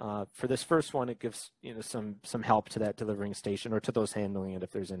for this first one, it gives some help to that delivering station or to those handling it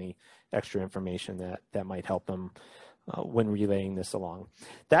if there's any extra information that might help them when relaying this along.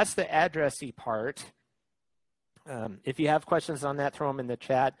 That's the addressee part. If you have questions on that, throw them in the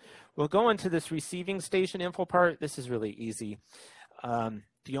chat. We'll go into this receiving station info part. This is really easy.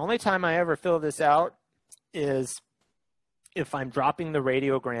 The only time I ever fill this out is if I'm dropping the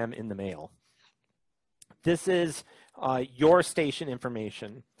radiogram in the mail. This is your station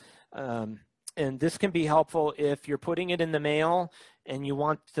information. And this can be helpful if you're putting it in the mail and you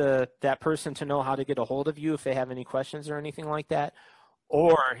want that person to know how to get a hold of you if they have any questions or anything like that.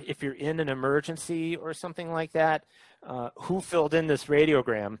 Or if you're in an emergency or something like that, who filled in this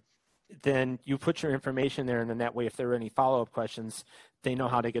radiogram, then you put your information there, and then that way if there are any follow-up questions, they know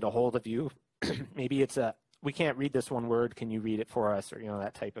how to get a hold of you. Maybe it's we can't read this one word, can you read it for us, or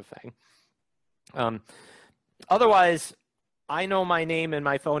that type of thing. Otherwise, I know my name and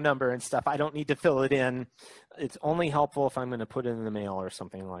my phone number and stuff. I don't need to fill it in. It's only helpful if I'm going to put it in the mail or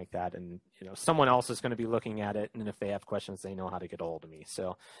something like that. And, someone else is going to be looking at it. And if they have questions, they know how to get a hold of me.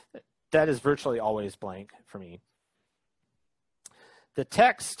 So that is virtually always blank for me. The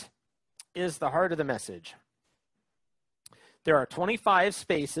text is the heart of the message. There are 25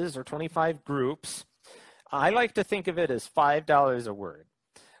 spaces or 25 groups. I like to think of it as $5 a word.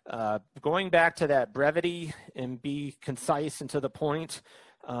 Going back to that brevity and be concise and to the point,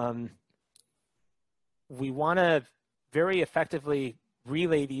 we want to very effectively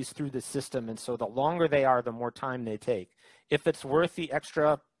relay these through the system, and so the longer they are, the more time they take. If it's worth the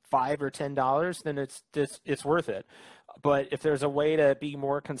extra $5 or $10, then it's worth it. But if there's a way to be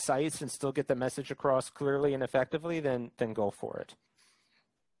more concise and still get the message across clearly and effectively, then go for it.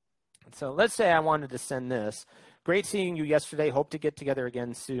 So let's say I wanted to send this. Great seeing you yesterday. Hope to get together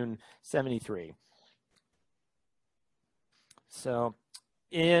again soon. 73. So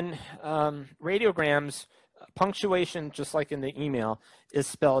in radiograms, punctuation, just like in the email, is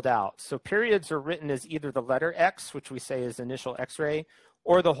spelled out. So periods are written as either the letter X, which we say is initial X-ray,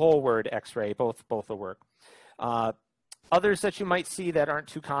 or the whole word X-ray. Both will work. Others that you might see that aren't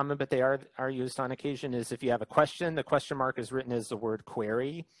too common, but they are used on occasion, is if you have a question, the question mark is written as the word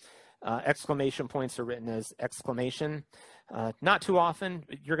query. Exclamation points are written as exclamation. Not too often.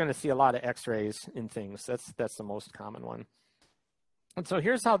 You're going to see a lot of X-rays in things. That's the most common one. And so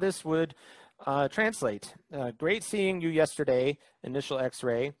here's how this would translate. Great seeing you yesterday, initial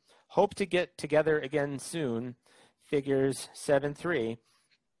X-ray. Hope to get together again soon, figures 7-3.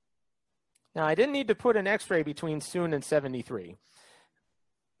 Now, I didn't need to put an X-ray between soon and 73.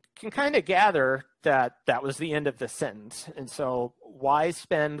 Can kind of gather that was the end of the sentence. And so why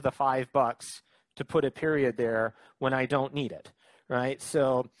spend the $5 to put a period there when I don't need it, right?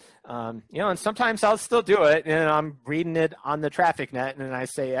 So, and sometimes I'll still do it, and I'm reading it on the traffic net, and I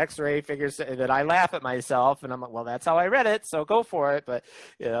say X-ray figures that I laugh at myself, and I'm like, well, that's how I read it, so go for it. But,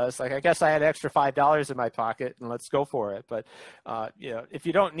 it's like, I guess I had extra $5 in my pocket, and let's go for it. But, if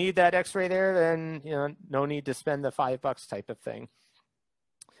you don't need that X-ray there, then, no need to spend the $5 type of thing.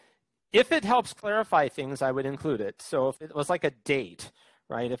 If it helps clarify things, I would include it. So if it was like a date,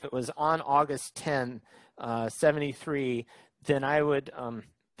 right? If it was on August 10, 73, then I would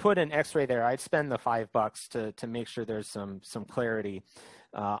put an X-ray there, I'd spend the $5 to make sure there's some clarity.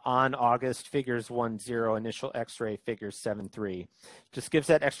 On August, figures 10, initial X-ray figures 73. Just gives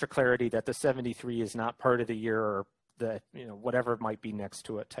that extra clarity that the 73 is not part of the year or the, whatever might be next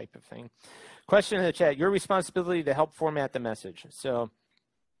to it type of thing. Question in the chat, your responsibility to help format the message. So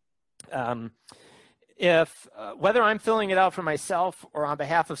if whether I'm filling it out for myself or on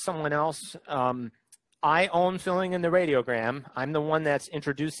behalf of someone else, I own filling in the radiogram. I'm the one that's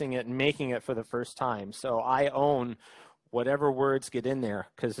introducing it and making it for the first time. So I own whatever words get in there,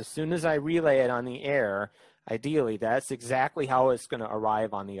 because as soon as I relay it on the air, ideally, that's exactly how it's going to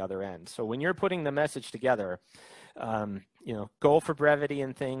arrive on the other end. So when you're putting the message together, go for brevity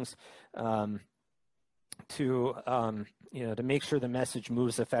and things to make sure the message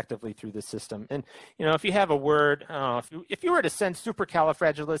moves effectively through the system. And, if you have a word, if you were to send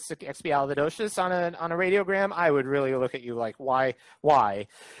supercalifragilisticexpialidocious on a radiogram, I would really look at you like, why,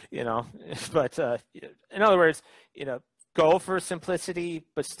 but in other words, go for simplicity,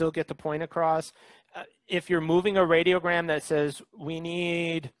 but still get the point across. If you're moving a radiogram that says we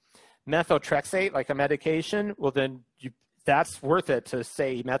need methotrexate, like a medication, well, then that's worth it to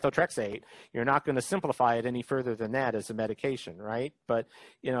say methotrexate. You're not going to simplify it any further than that as a medication, right? But,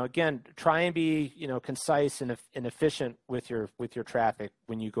 again, try and be, concise and efficient with your traffic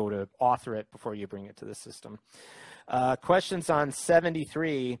when you go to author it before you bring it to the system. Questions on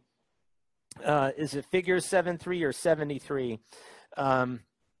 73. Is it figures 73 or 73?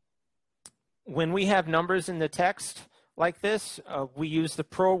 When we have numbers in the text like this, we use the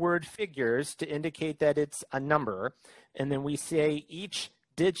pro word figures to indicate that it's a number, and then we say each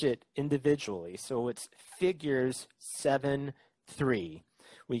digit individually. So it's figures 7, 3.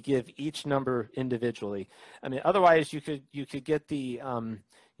 We give each number individually. I mean, otherwise you could get the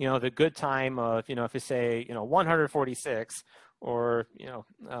the good time of if you say 146 or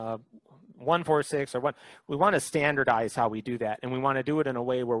 146 or what. We want to standardize how we do that, and we want to do it in a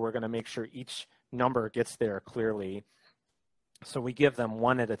way where we're going to make sure each number gets there clearly. So we give them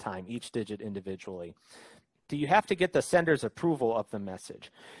one at a time, each digit individually. Do you have to get the sender's approval of the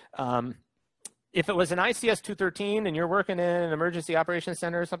message? If it was an ICS 213 and you're working in an emergency operations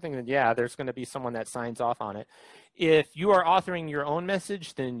center or something, then yeah, there's going to be someone that signs off on it. If you are authoring your own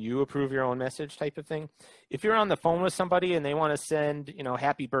message, then you approve your own message type of thing. If you're on the phone with somebody and they want to send,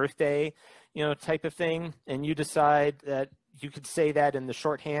 happy birthday, type of thing, and you decide that you could say that in the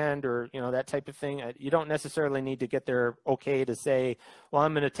shorthand or, that type of thing, you don't necessarily need to get their okay to say, well,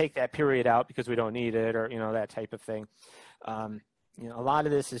 I'm going to take that period out because we don't need it, or, that type of thing. A lot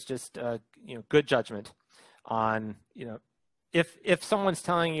of this is just, good judgment on, if someone's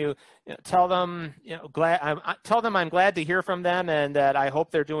telling you, tell them, tell them I'm glad to hear from them and that I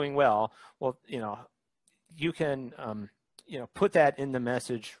hope they're doing well. Well, you can, put that in the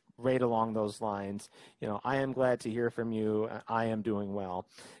message right along those lines. I am glad to hear from you. I am doing well.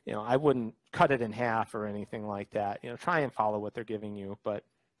 I wouldn't cut it in half or anything like that. Try and follow what they're giving you. But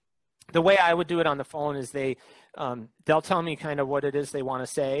the way I would do it on the phone is they'll tell me kind of what it is they want to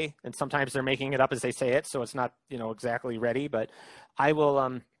say, and sometimes they're making it up as they say it, so it's not exactly ready. But I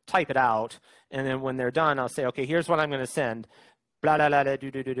will type it out, and then when they're done, I'll say, okay, here's what I'm going to send. Blah blah blah do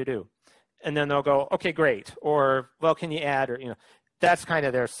do do do do, and then they'll go, okay, great, or well, can you add, or that's kind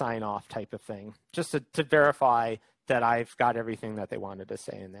of their sign off type of thing, just to verify that I've got everything that they wanted to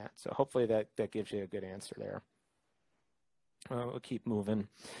say in that. So hopefully that gives you a good answer there. We'll keep moving.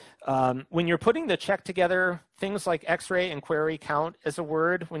 When you're putting the check together, things like X-ray and query count as a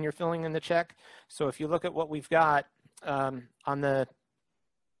word when you're filling in the check. So if you look at what we've got on the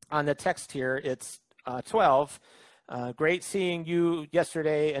text here, it's 12. Great seeing you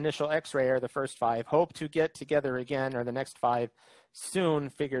yesterday. Initial X-ray are the first 5. Hope to get together again are the next 5. Soon,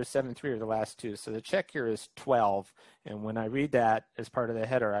 figures 7, 3 are the last 2. So the check here is 12. And when I read that as part of the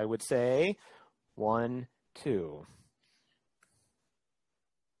header, I would say 1, 2.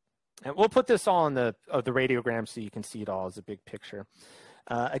 And we'll put this all in the radiogram so you can see it all as a big picture.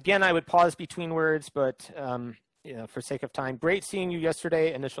 Again, I would pause between words, but for sake of time, great seeing you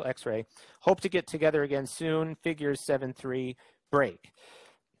yesterday, initial X-ray. Hope to get together again soon, figures 7, 3, break.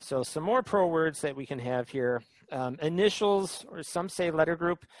 So some more pro words that we can have here. Initials, or some say letter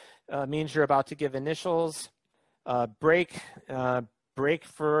group, means you're about to give initials. Break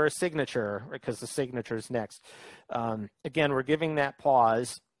for signature, because the signature is next. Again, we're giving that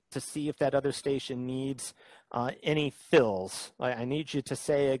pause to see if that other station needs any fills. Like, I need you to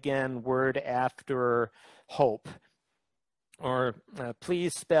say again word after hope, or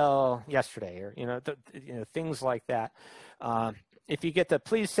please spell yesterday, or things like that. If you get the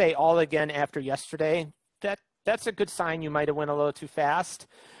please say all again after yesterday, that's a good sign you might have went a little too fast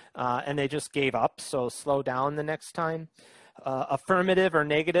and they just gave up, so slow down the next time. Affirmative or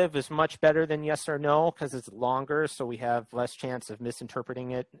negative is much better than yes or no because it's longer, so we have less chance of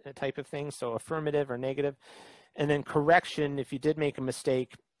misinterpreting it, type of thing. So affirmative or negative. And then correction, if you did make a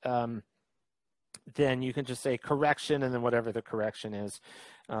mistake, then you can just say correction and then whatever the correction is.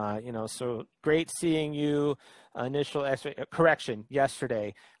 So great seeing you, initial correction,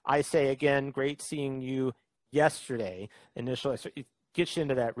 yesterday. I say again, great seeing you yesterday, initial, it gets you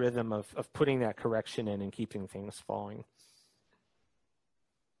into that rhythm of putting that correction in and keeping things flowing.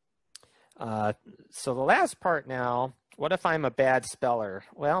 So the last part now, what if I'm a bad speller?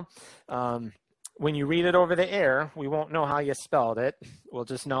 Well, when you read it over the air, we won't know how you spelled it. We'll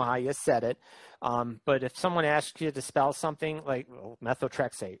just know how you said it. But if someone asks you to spell something like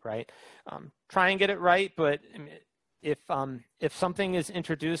methotrexate, right? Try and get it right, but if something is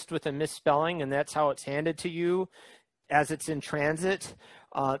introduced with a misspelling and that's how it's handed to you as it's in transit,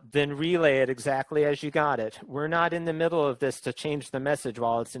 then relay it exactly as you got it. We're not in the middle of this to change the message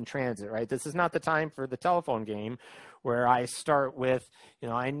while it's in transit, right? This is not the time for the telephone game where I start with,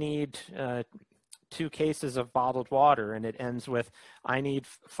 I need 2 cases of bottled water, and it ends with, I need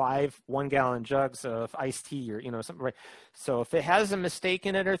 5 1-gallon jugs of iced tea, or something, right? So if it has a mistake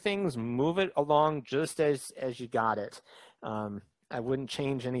in it or things, move it along just as you got it. I wouldn't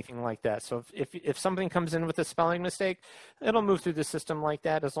change anything like that. So if something comes in with a spelling mistake, it'll move through the system like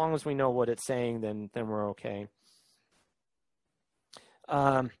that. As long as we know what it's saying, then we're okay.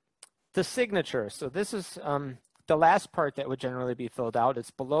 The signature. So this is the last part that would generally be filled out.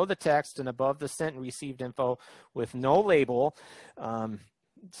 It's below the text and above the sent and received info with no label.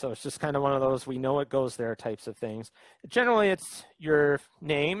 So it's just kind of one of those, we know it goes there types of things. Generally, it's your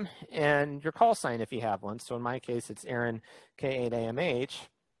name and your call sign if you have one. So in my case, it's Aaron, K8AMH.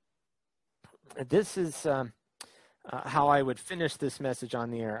 This is how I would finish this message on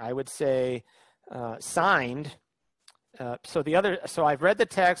the air. I would say signed. So I've read the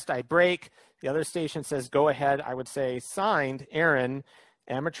text, I break, the other station says go ahead. I would say signed, Aaron,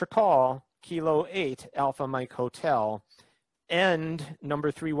 amateur call, Kilo 8, Alpha Mike Hotel. End number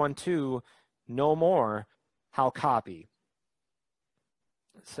 312, no more, how copy.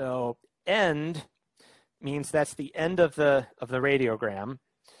 So end means that's the end of the radiogram.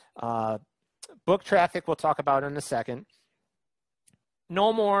 Book traffic we'll talk about in a second.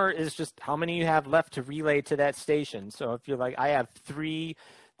 No more is just how many you have left to relay to that station. So if you're like, I have 3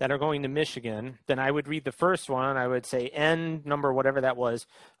 that are going to Michigan, then I would read the first one. I would say end number, whatever that was,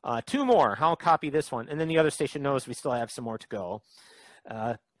 2 more, how copy this one. And then the other station knows we still have some more to go.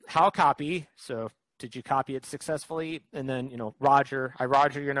 How copy, so did you copy it successfully? And then, Roger, I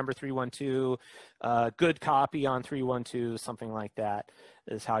Roger your number 312, good copy on 312, something like that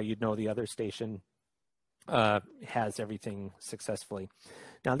is how you'd know the other station has everything successfully.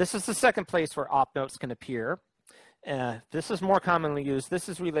 Now, this is the second place where op notes can appear. This is more commonly used. This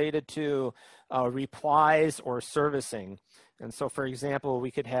is related to replies or servicing. And so, for example, we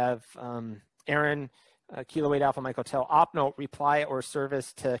could have Aaron, Kilo 8 Alpha Mike Hotel, op note, reply or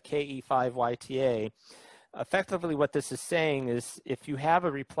service to KE5YTA. Effectively, what this is saying is if you have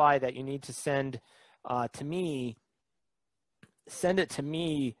a reply that you need to send to me, send it to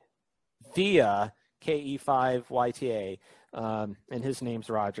me via KE5YTA, and his name's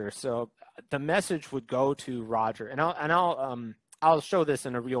Roger. So the message would go to Roger, and I'll show this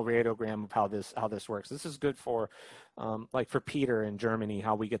in a real radiogram of how this works. This is good for like for Peter in Germany,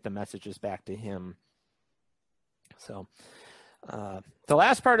 how we get the messages back to him. So the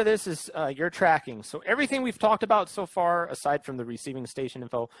last part of this is your tracking. So everything we've talked about so far, aside from the receiving station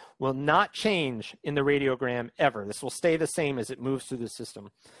info, will not change in the radiogram ever. This will stay the same as it moves through the system.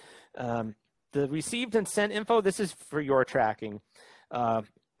 The received and sent info, this is for your tracking.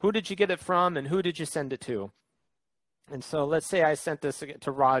 Who did you get it from and who did you send it to? And so let's say I sent this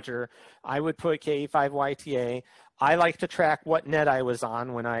to Roger. I would put KE5YTA. I like to track what net I was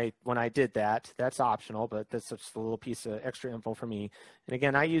on when I did that. That's optional, but that's just a little piece of extra info for me. And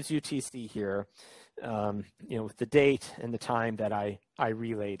again, I use UTC here, with the date and the time that I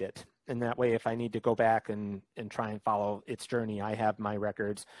relayed it. And that way, if I need to go back and try and follow its journey, I have my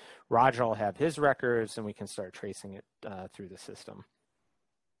records. Roger will have his records, and we can start tracing it through the system.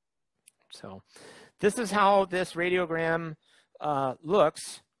 So this is how this radiogram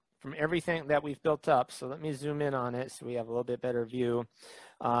looks from everything that we've built up. So let me zoom in on it so we have a little bit better view.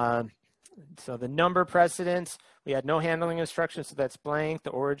 So the number precedence, we had no handling instructions, so that's blank.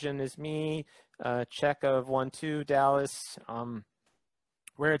 The origin is me. Check of 12 Dallas.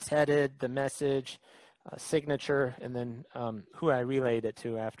 Where it's headed, the message, signature, and then who I relayed it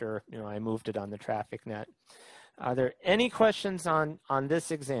to after I moved it on the traffic net. Are there any questions on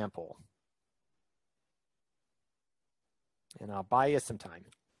this example? And I'll buy you some time.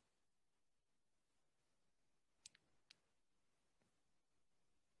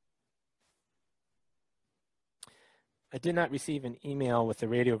 I did not receive an email with the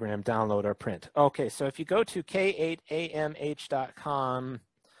radiogram download or print. Okay, so if you go to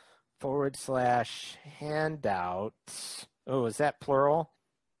k8amh.com/handouts, oh, is that plural?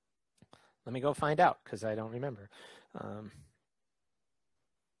 Let me go find out because I don't remember.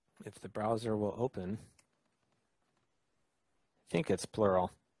 If the browser will open. I think it's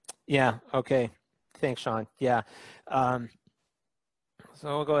plural. Yeah, okay. Thanks, Sean. Yeah. So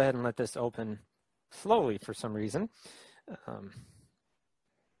we'll go ahead and let this open slowly for some reason. Come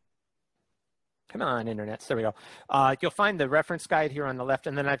on, Internet. There we go. You'll find the reference guide here on the left,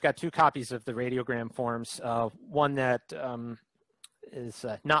 and then I've got 2 copies of the radiogram forms. One that is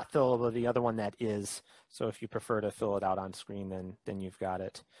not fillable, the other one that is. So if you prefer to fill it out on screen, then you've got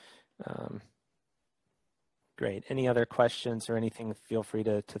it. Great. Any other questions or anything, feel free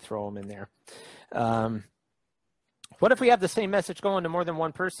to throw them in there. What if we have the same message going to more than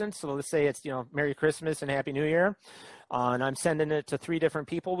one person? So let's say it's, Merry Christmas and Happy New Year, and I'm sending it to 3 different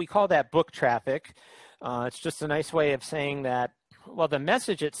people. We call that book traffic. It's just a nice way of saying that, well, the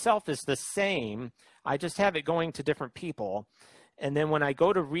message itself is the same. I just have it going to different people. And then when I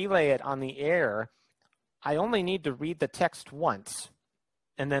go to relay it on the air, I only need to read the text once.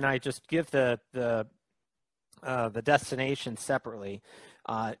 And then I just give the destination separately.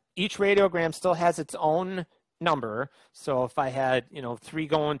 Each radiogram still has its own number. So if I had, 3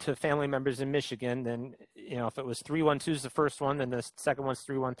 going to family members in Michigan, then, if it was 312 is the first one, then the second one's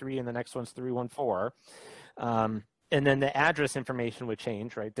 313 and the next one's 314. And then the address information would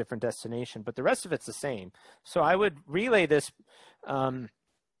change, right? Different destination, but the rest of it's the same. So I would relay this.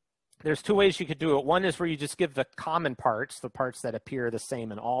 There's 2 ways you could do it. One is where you just give the common parts, the parts that appear the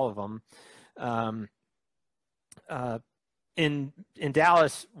same in all of them. In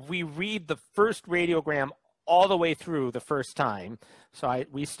Dallas, we read the first radiogram all the way through the first time. So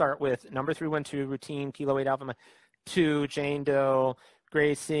we start with number 312, routine, Kilo 8 Alpha 2, Jane Doe,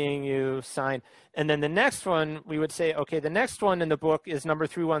 Grace, seeing you, sign. And then the next one, we would say, okay, the next one in the book is number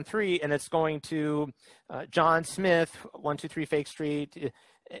 313, and it's going to John Smith, 123 Fake Street,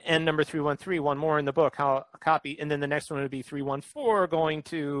 and number 313, one more in the book, how a copy. And then the next one would be 314 going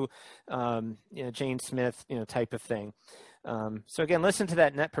to Jane Smith, type of thing. So again, listen to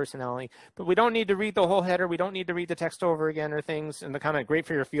that net personality, but we don't need to read the whole header. We don't need to read the text over again or things. And the comment, great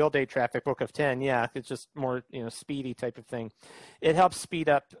for your field day traffic, book of 10. Yeah, it's just more, speedy type of thing. It helps speed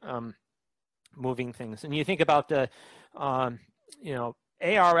up moving things. And you think about the,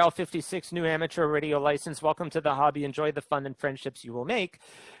 ARL 56 new amateur radio license. Welcome to the hobby. Enjoy the fun and friendships you will make,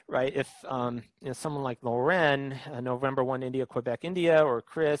 right? If someone like Loren, November 1 India, Quebec, India, or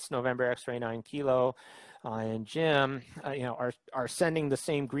Chris, November X-ray 9 Kilo, and Jim, are sending the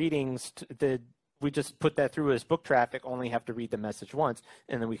same greetings. We just put that through as book traffic. Only have to read the message once,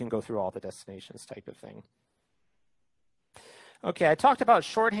 and then we can go through all the destinations type of thing. Okay, I talked about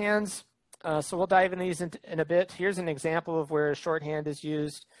shorthands. So we'll dive in these in a bit. Here's an example of where a shorthand is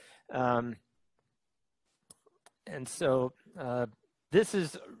used. And so this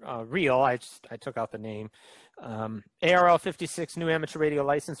is real. I took out the name. ARL 56 new amateur radio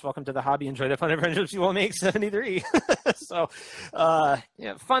license. Welcome to the hobby. Enjoy the fun and friendships you will make. 73. So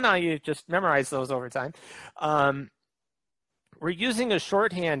fun how you just memorize those over time. We're using a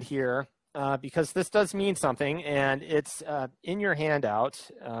shorthand here because this does mean something, and it's in your handout.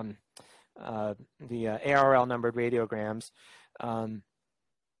 The ARL numbered radiograms.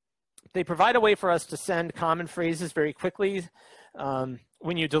 They provide a way for us to send common phrases very quickly.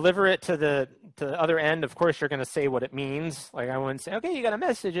 When you deliver it to the other end, of course, you're going to say what it means. Like I wouldn't say, okay, you got a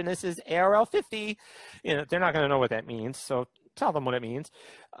message and this is ARL 50. They're not going to know what that means. So tell them what it means.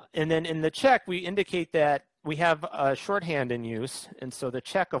 And then in the check, we indicate that we have a shorthand in use. And so the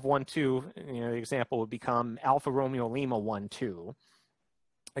check of 12, the example would become Alpha Romeo Lima 12.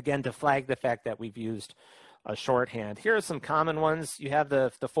 Again, to flag the fact that we've used a shorthand. Here are some common ones. You have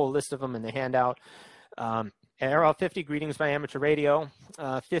the full list of them in the handout. ARL 50, greetings by amateur radio.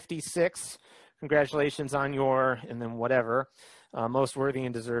 56, congratulations on your, and then whatever, most worthy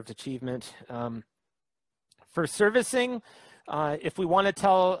and deserved achievement. For servicing, If we want to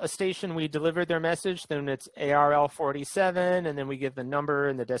tell a station we delivered their message, then it's ARL 47, and then we give the number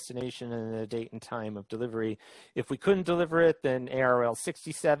and the destination and the date and time of delivery. If we couldn't deliver it, then ARL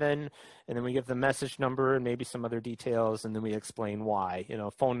 67, and then we give the message number and maybe some other details, and then we explain why,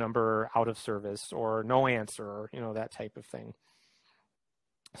 phone number, out of service, or no answer, that type of thing.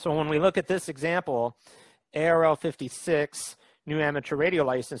 So when we look at this example, ARL 56, new amateur radio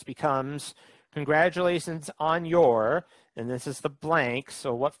license becomes, congratulations on your, and this is the blank,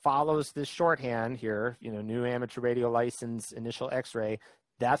 so what follows this shorthand here, new amateur radio license, initial X-ray,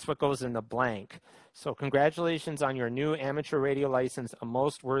 that's what goes in the blank. So congratulations on your new amateur radio license, a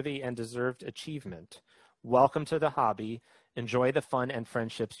most worthy and deserved achievement. Welcome to the hobby. Enjoy the fun and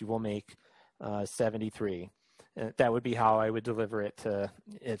friendships you will make, 73. That would be how I would deliver it to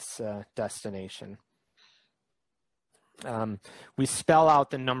its destination. We spell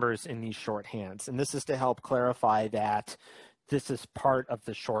out the numbers in these shorthands, and this is to help clarify that this is part of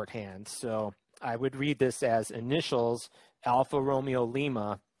the shorthand. So I would read this as initials, Alpha Romeo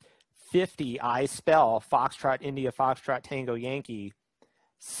Lima, 50, I spell Foxtrot India Foxtrot Tango Yankee,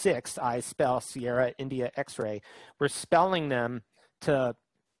 6, I spell Sierra India X-ray. We're spelling them to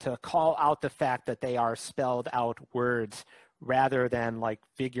call out the fact that they are spelled out words rather than like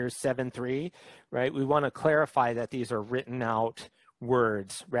figures 7-3, right? We want to clarify that these are written out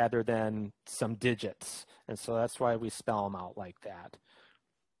words rather than some digits. And so that's why we spell them out like that.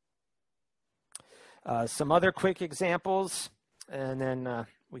 Some other quick examples, and then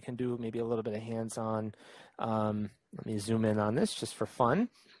we can do maybe a little bit of hands-on. Let me zoom in on this just for fun.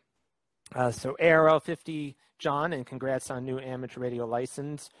 So ARL 50, John, and congrats on new amateur radio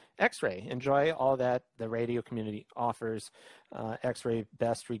license. X-ray, enjoy all that the radio community offers. X-ray,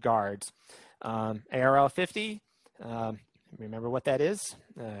 best regards. ARL 50, remember what that is?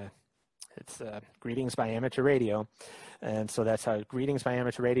 It's greetings by amateur radio. And so that's how, greetings by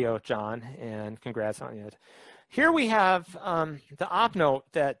amateur radio, John, and congrats on it. Here we have the op note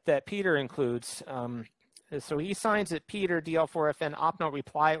that Peter includes. So he signs it, Peter, DL4FN, op note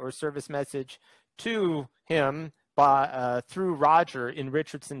reply or service message to him by, through Roger in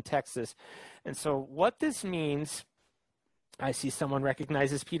Richardson, Texas. And so what this means, I see someone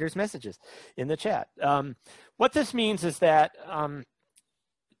recognizes Peter's messages in the chat. What this means is that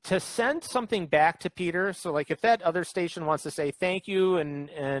to send something back to Peter, so like if that other station wants to say thank you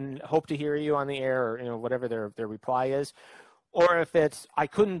and hope to hear you on the air, or whatever their reply is, or if it's I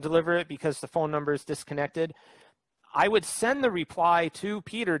couldn't deliver it because the phone number is disconnected, I would send the reply to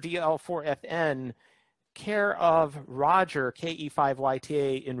Peter, DL4FN, care of Roger,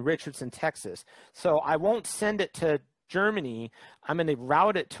 KE5YTA in Richardson, Texas. So I won't send it to Germany. I'm going to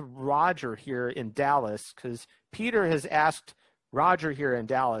route it to Roger here in Dallas because Peter has asked Roger here in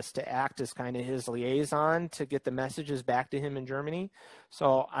Dallas to act as kind of his liaison to get the messages back to him in Germany.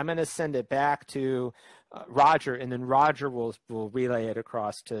 So I'm going to send it back to Roger, and then Roger will relay it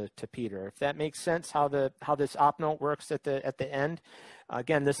across to Peter. If that makes sense, how this op note works at the end.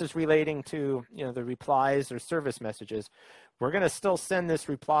 Again, this is relating to the replies or service messages. We're going to still send this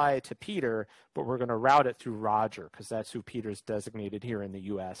reply to Peter, but we're going to route it through Roger because that's who Peter's designated here in the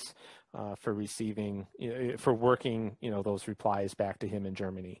U.S. For receiving, for working, those replies back to him in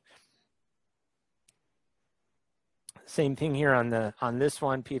Germany. Same thing here on this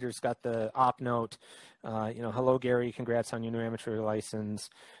one. Peter's got the op note. Hello Gary, congrats on your new amateur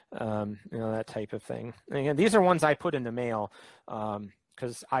license. That type of thing. And again, these are ones I put in the mail.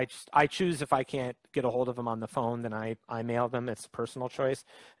 Because I choose if I can't get a hold of them on the phone, then I mail them. It's a personal choice,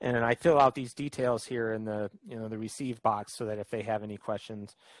 and I fill out these details here in the the receive box so that if they have any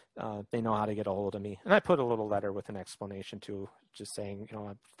questions, they know how to get a hold of me. And I put a little letter with an explanation too, just saying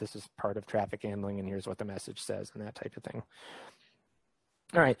this is part of traffic handling, and here's what the message says, and that type of thing.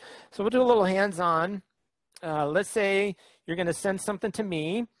 All right, so we'll do a little hands-on. Let's say you're going to send something to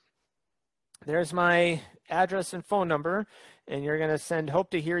me. There's my address and phone number, and you're going to send hope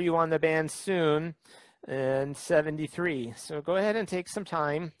to hear you on the band soon and 73. So go ahead and take some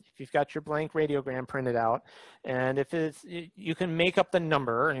time if you've got your blank radiogram printed out, and if it's, you can make up the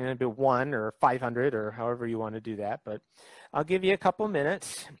number, it'd be 1 or 500 or however you want to do that, but I'll give you a couple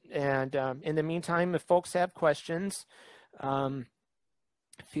minutes, and in the meantime, if folks have questions,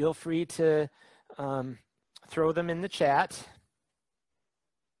 feel free to throw them in the chat.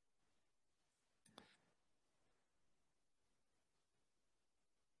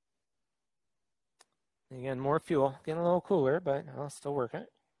 Again, more fuel, getting a little cooler, but I'll still work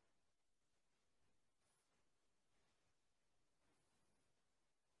it.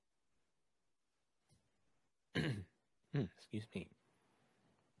 Excuse me.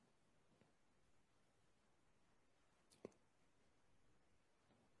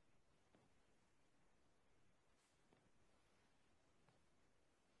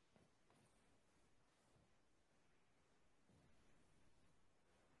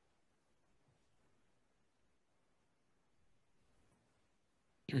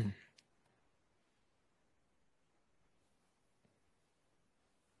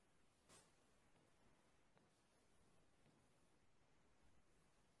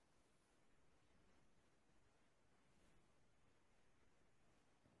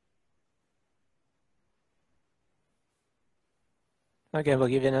 Okay, we'll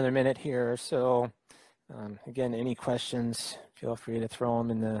give you another minute here. So again, any questions, feel free to throw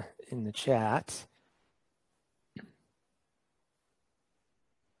them in the chat.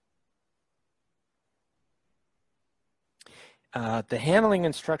 The handling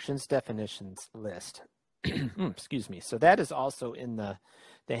instructions definitions list. Excuse me. So that is also in the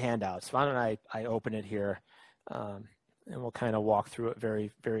handouts. Why don't I open it here, and we'll kind of walk through it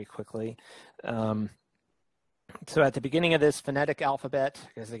very, very quickly. So at the beginning of this, phonetic alphabet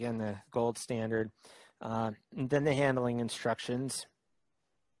is again the gold standard. And then the handling instructions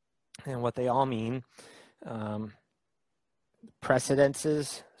and what they all mean.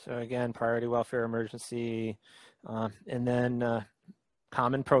 Precedences. So again, priority, welfare, emergency, and then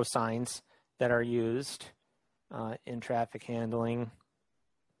common pro signs that are used in traffic handling.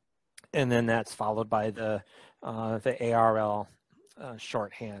 And then that's followed by the ARL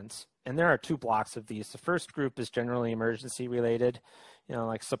shorthands. And there are two blocks of these. The first group is generally emergency related,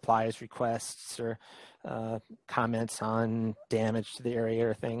 like supplies requests or comments on damage to the area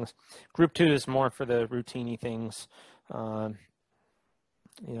or things. Group 2 is more for the routine-y things,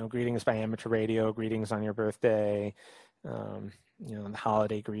 greetings by amateur radio, greetings on your birthday, the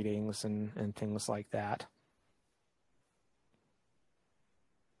holiday greetings and things like that.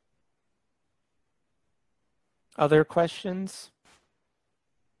 Other questions?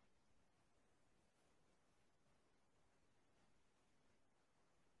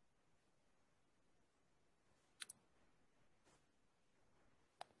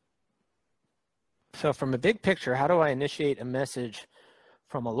 So from a big picture, how do I initiate a message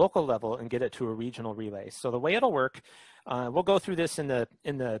from a local level and get it to a regional relay? So the way it'll work, we'll go through this in the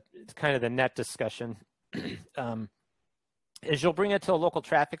kind of the net discussion, is you'll bring it to a local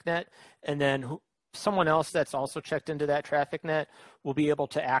traffic net, and then someone else that's also checked into that traffic net will be able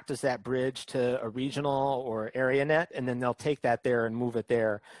to act as that bridge to a regional or area net, and then they'll take that there and move it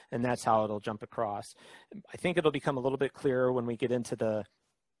there, and that's how it'll jump across. I think it'll become a little bit clearer when we get into the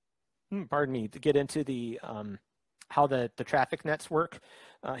how the traffic nets work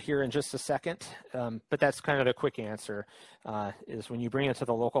here in just a second. But that's kind of the quick answer, is when you bring it to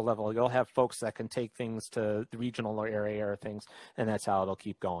the local level, you'll have folks that can take things to the regional area or things, and that's how it'll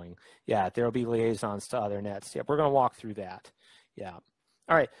keep going. Yeah, there'll be liaisons to other nets. Yeah, we're going to walk through that. Yeah.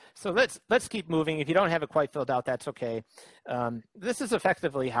 All right, so let's keep moving. If you don't have it quite filled out, that's okay. This is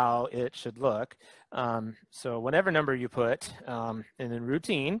effectively how it should look. So whatever number you put, and in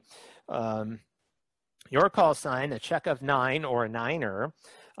routine, your call sign, a check of 9 or a niner,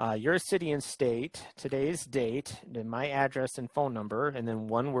 your city and state, today's date, and my address and phone number, and then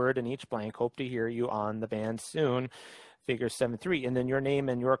one word in each blank. Hope to hear you on the band soon. Figure 7-3, and then your name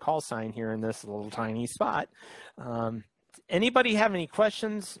and your call sign here in this little tiny spot. Anybody have any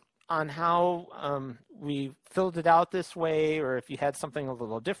questions on how we filled it out this way, or if you had something a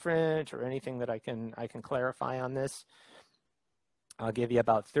little different, or anything that I can clarify on this? I'll give you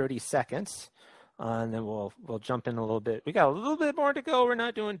about 30 seconds, and then we'll jump in a little bit. We got a little bit more to go. We're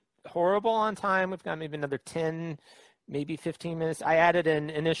not doing horrible on time. We've got maybe another 10, maybe 15 minutes. I added an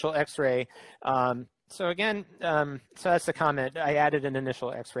initial X-ray. So again, so that's the comment. I added an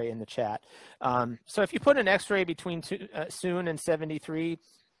initial X-ray in the chat. So if you put an X-ray between soon and 73,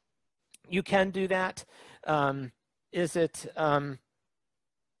 you can do that. Is it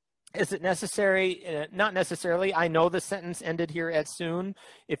necessary? Not necessarily. I know the sentence ended here at soon.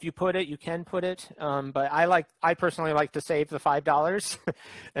 If you put it, you can put it. But I personally like to save the $5,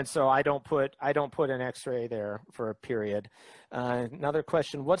 and so I don't put an X-ray there for a period. Another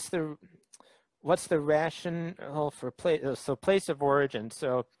question: What's the rationale for place of origin?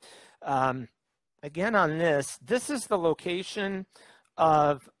 So again, on this is the location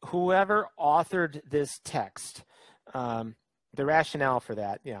of whoever authored this text. The rationale for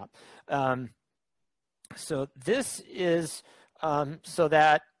that, yeah. So this is so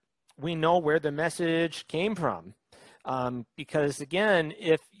that we know where the message came from. Because again,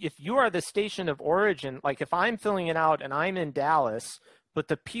 if you are the station of origin, like if I'm filling it out and I'm in Dallas, but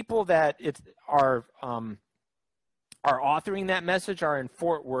the people that are authoring that message are in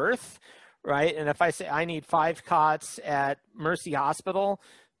Fort Worth, right? And if I say I need 5 cots at Mercy Hospital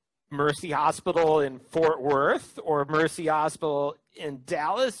in Fort Worth, or Mercy Hospital in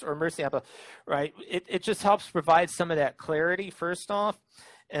Dallas, or Mercy Hospital, right? It just helps provide some of that clarity first off.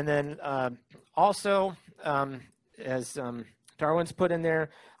 And then also, as Darwin's put in there.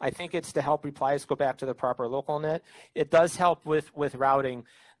 I think it's to help replies go back to the proper local net. It does help with routing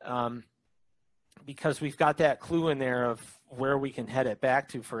because we've got that clue in there of where we can head it back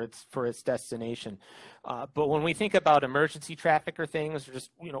to for its destination. But when we think about emergency traffic or things,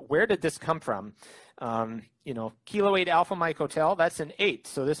 just, where did this come from? Kilo 8 Alpha Mike Hotel, that's an 8.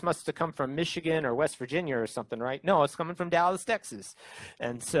 So this must have come from Michigan or West Virginia or something, right? No, it's coming from Dallas, Texas.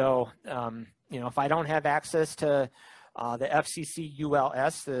 And so, if I don't have access to the FCC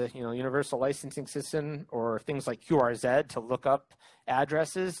ULS, the Universal Licensing System, or things like QRZ to look up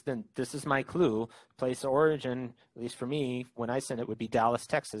addresses, then this is my clue. Place of origin, at least for me, when I send it, would be Dallas,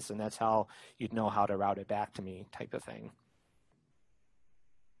 Texas, and that's how you'd know how to route it back to me, type of thing.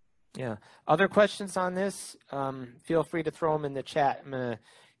 Yeah. Other questions on this? Feel free to throw them in the chat. I'm going to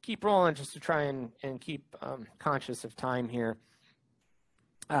keep rolling just to try and keep conscious of time here.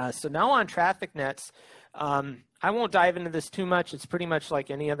 So now on traffic nets, I won't dive into this too much. It's pretty much like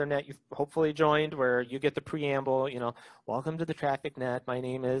any other net you've hopefully joined, where you get the preamble, welcome to the traffic net. My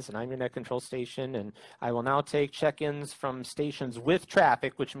name is, and I'm your net control station, and I will now take check-ins from stations with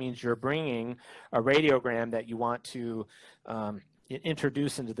traffic, which means you're bringing a radiogram that you want to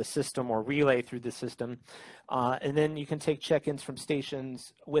introduce into the system or relay through the system. And then you can take check-ins from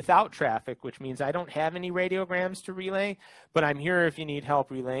stations without traffic, which means I don't have any radiograms to relay, but I'm here if you need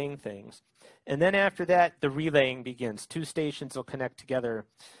help relaying things. And then after that, the relaying begins. 2 stations will connect together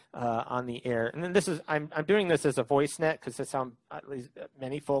on the air. And then I'm doing this as a voice net because that's how at least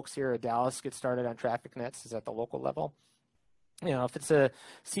many folks here at Dallas get started on traffic nets, is at the local level. If it's a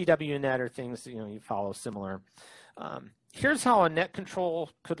CW net or things, you follow similar. Here's how a net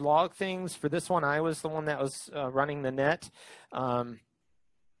control could log things. For this one, I was the one that was running the net.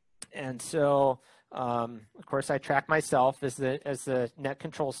 And so, of course, I tracked myself as the net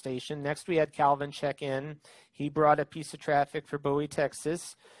control station. Next, we had Calvin check in. He brought a piece of traffic for Bowie,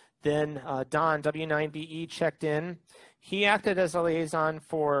 Texas. Then Don, W9BE, checked in. He acted as a liaison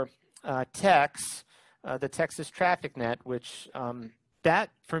for TEX, the Texas traffic net, which that,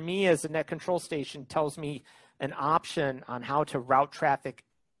 for me as a net control station, tells me an option on how to route traffic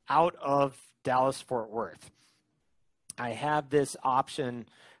out of Dallas-Fort Worth. I have this option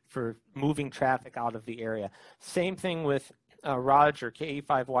for moving traffic out of the area. Same thing with Roger,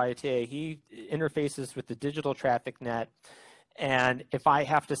 KE5YTA. He interfaces with the digital traffic net. And if I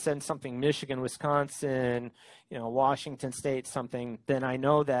have to send something Michigan, Wisconsin, Washington State, something, then I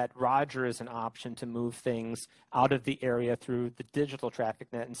know that Roger is an option to move things out of the area through the digital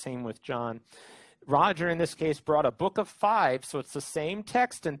traffic net, and same with John. Roger, in this case, brought a book of 5, so it's the same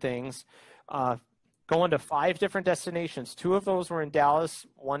text and things, going to 5 different destinations. 2 of those were in Dallas,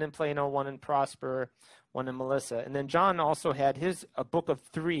 1 in Plano, 1 in Prosper, 1 in Melissa. And then John also had a book of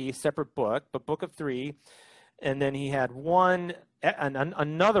 3, separate book, but book of 3. And then he had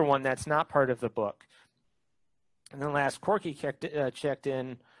another one that's not part of the book. And then last, Corky checked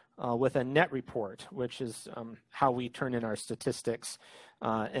in with a net report, which is how we turn in our statistics.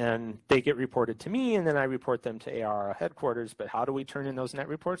 And they get reported to me, and then I report them to AR headquarters. But how do we turn in those net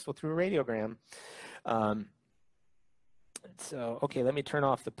reports? Well, through a radiogram. So, okay, let me turn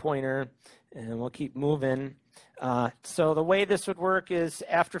off the pointer, and we'll keep moving. So the way this would work is,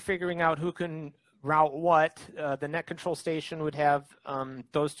 after figuring out who can route what, the net control station would have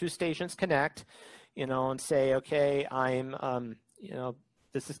those 2 stations connect, and say, okay, I'm,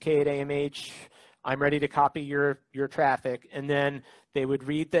 this is K at AMH. I'm ready to copy your traffic. And then they would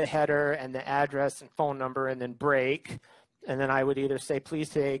read the header and the address and phone number and then break. And then I would either say, please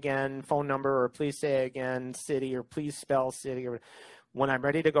say again phone number, or please say again city, or please spell city. Or when I'm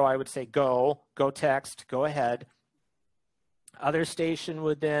ready to go, I would say go text, go ahead. Other station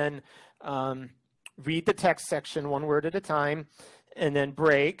would then read the text section 1 word at a time and then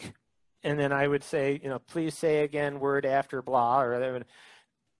break. And then I would say, please say again word after blah, or they would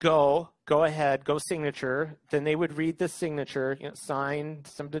go ahead, go signature. Then they would read the signature, signed,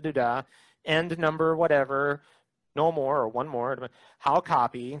 some da-da-da, end number, whatever, no more, or 1 more. How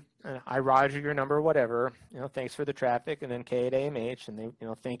copy? I Roger your number, whatever. Thanks for the traffic, and then K at AMH, and they,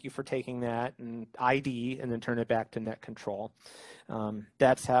 thank you for taking that, and ID, and then turn it back to net control.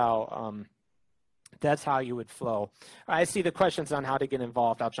 That's how you would flow. I see the questions on how to get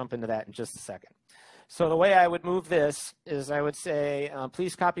involved. I'll jump into that in just a second. So the way I would move this is I would say,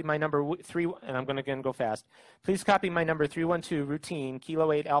 please copy my number 3, and I'm going to again go fast. Please copy my number 312 routine,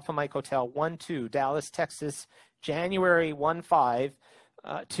 Kilo 8 Alpha Mike Hotel 12, Dallas, Texas, January 15,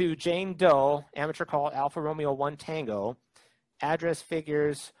 to Jane Doe, amateur call Alpha Romeo 1 Tango, address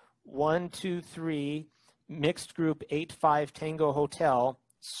figures 123, mixed group 85 Tango Hotel,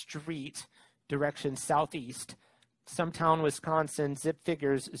 street, direction southeast, some town, Wisconsin, zip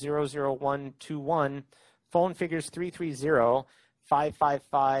figures 00121, phone figures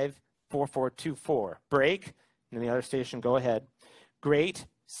 330-555-4424. Break, and the other station, go ahead. Great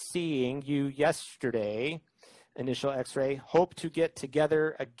seeing you yesterday. Initial X-ray. Hope to get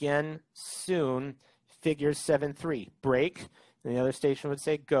together again soon. Figures 7-3. Break. And the other station would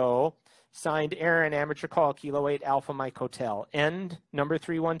say go. Signed Aaron, amateur call, Kilo 8 Alpha Mike Hotel. End number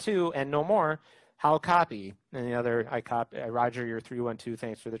 312 and no more. How copy? And the other, I copy. Roger, your 312.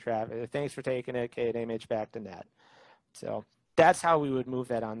 Thanks for the traffic. Thanks for taking it. KMH back to net. So that's how we would move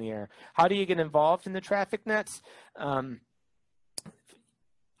that on the air. How do you get involved in the traffic nets?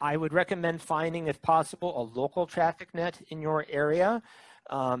 I would recommend finding, if possible, a local traffic net in your area.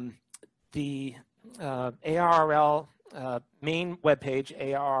 The ARRL main webpage,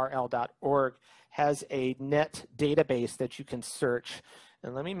 arrl.org, has a net database that you can search.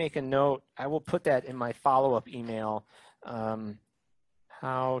 And let me make a note. I will put that in my follow-up email,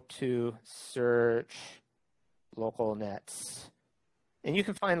 how to search local nets. And you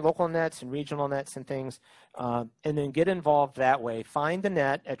can find local nets and regional nets and things, and then get involved that way. Find the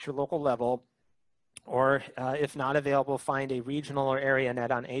net at your local level, or if not available, find a regional or area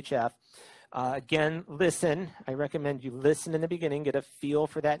net on HF. Again, listen. I recommend you listen in the beginning, get a feel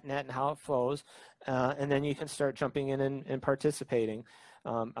for that net and how it flows, and then you can start jumping in and participating.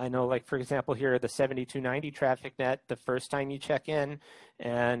 I know, like, for example, here, the 7290 traffic net, the first time you check in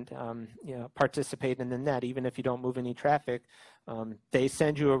and participate in the net, even if you don't move any traffic, they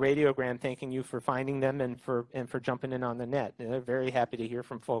send you a radiogram thanking you for finding them and for jumping in on the net. And they're very happy to hear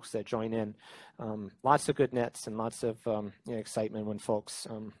from folks that join in. Lots of good nets and lots of excitement when folks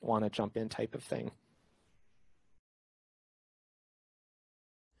want to jump in type of thing.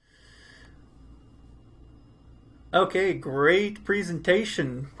 Okay, great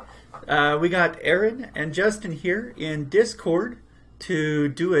presentation. We got Aaron and Justin here in Discord to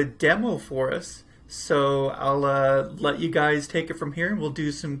do a demo for us. So I'll let you guys take it from here, and we'll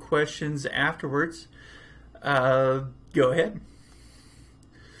do some questions afterwards. Go ahead.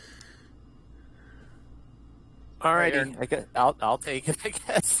 Alrighty, I'll take it. I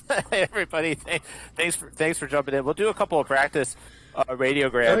guess everybody, thanks for jumping in. We'll do a couple of practice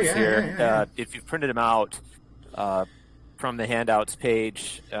radiograms here. Yeah. If you've printed them out from the handouts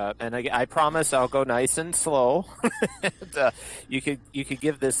page, and I promise I'll go nice and slow. And, you could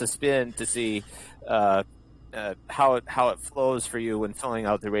give this a spin to see how it flows for you when filling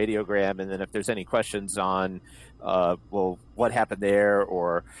out the radiogram, and then if there's any questions on well, what happened there,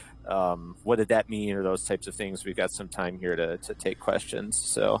 or what did that mean, or those types of things, we've got some time here to take questions.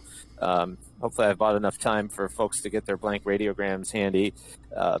 So hopefully I've bought enough time for folks to get their blank radiograms handy.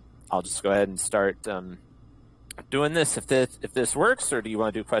 I'll just go ahead and start doing this. If this works, or do you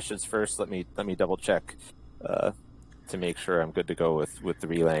want to do questions first? Let me double check to make sure I'm good to go with the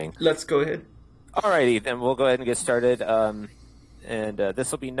relaying. Let's go ahead. Alrighty, then we'll go ahead and get started. And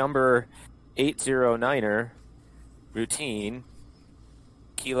this will be number 809er, routine,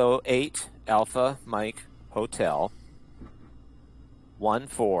 Kilo 8 Alpha Mike Hotel,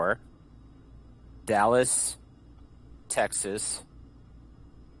 14, Dallas, Texas,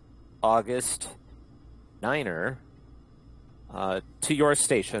 August 9er, to your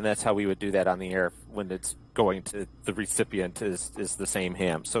station. That's how we would do that on the air when it's going to the recipient is the same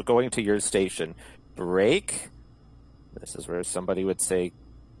ham. So going to your station. Break. This is where somebody would say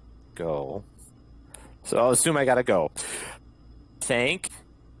go. So I'll assume I gotta go. Thank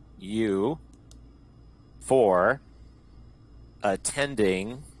you for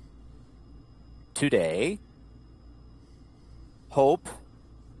attending today. Hope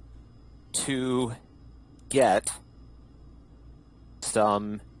to get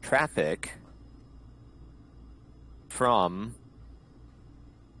some traffic from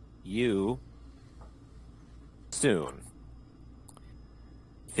you soon.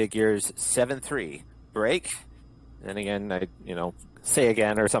 Figures 7-3. Break. And again, I say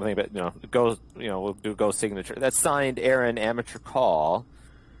again or something, but go, we'll do go signature. That's signed Aaron, amateur call,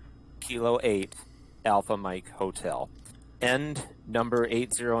 Kilo 8 Alpha Mike Hotel. End number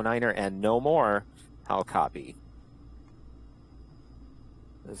 809er and no more. How copy?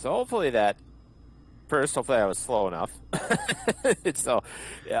 So hopefully I was slow enough. So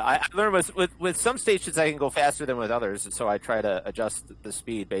yeah, I learned with some stations I can go faster than with others, so I try to adjust the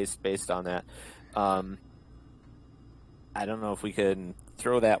speed based on that. I don't know if we can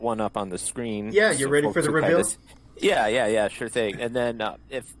throw that one up on the screen. Yeah, you're ready for the reveal? Yeah, sure thing. And then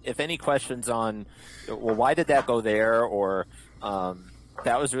if any questions on, well, why did that go there, or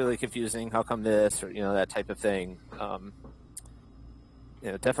that was really confusing, how come this, or that type of thing,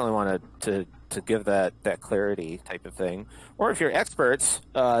 definitely want to to give that clarity type of thing. Or if you're experts,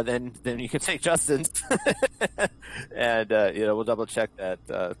 then you can take Justin's, and we'll double check that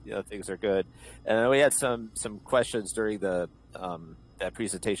things are good. And we had some questions during the that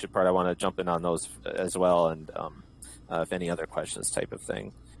presentation part. I want to jump in on those as well, and if any other questions type of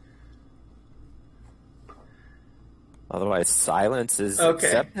thing. Otherwise, silence is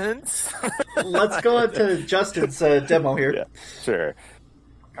acceptance. Let's go on to Justin's demo here. Yeah, sure.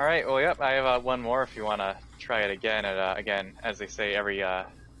 All right. Well, yep. I have one more if you want to try it again. And again, as they say, every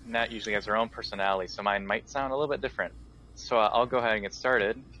net usually has their own personality, so mine might sound a little bit different. So I'll go ahead and get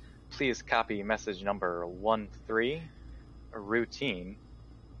started. Please copy message number 13, routine,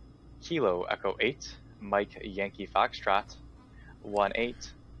 Kilo Echo 8, Mike Yankee Foxtrot, 18,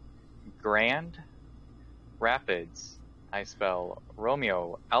 Grand Rapids. I spell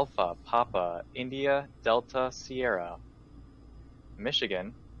Romeo, Alpha, Papa, India, Delta, Sierra,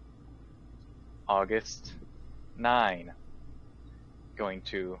 Michigan, August 9. Going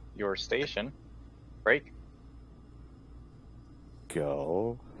to your station. Break.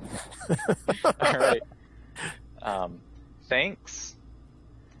 Go. All right. Thanks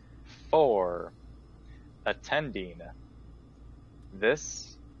for attending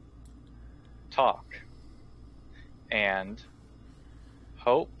this talk, and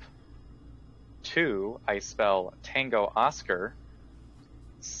hope to, I spell Tango Oscar,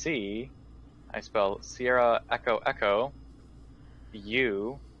 C, I spell Sierra Echo Echo,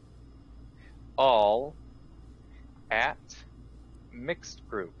 you all at mixed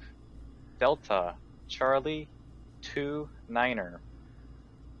group Delta Charlie 2 9er,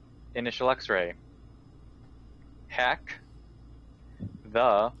 initial X-ray, hack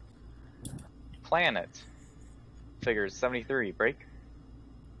the planet, figures 73, break.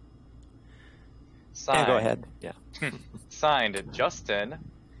 Signed, go ahead. Yeah. Signed, Justin,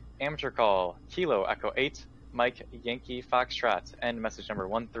 amateur call, Kilo Echo 8, Mike Yankee Foxtrot, end message number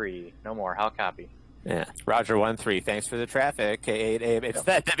 13. No more. How copy? Yeah. Roger 13. Thanks for the traffic. K8A. It's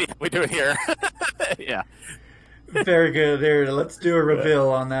that we do it here. Yeah. Very good. There. Let's do a reveal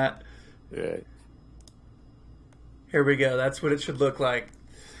on that. Yeah. Here we go. That's what it should look like.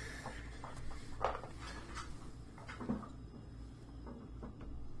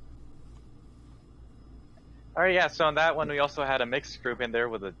 All right, yeah, so on that one, we also had a mixed group in there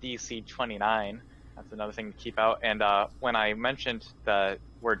with a DC29. That's another thing to keep out. And when I mentioned the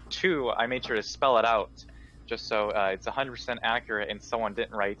word 2, I made sure to spell it out just so it's 100% accurate and someone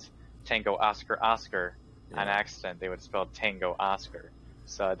didn't write Tango Oscar Oscar on accident. They would spell Tango Oscar.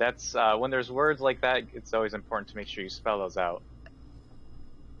 So that's when there's words like that, it's always important to make sure you spell those out.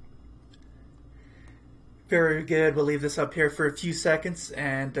 Very good. We'll leave this up here for a few seconds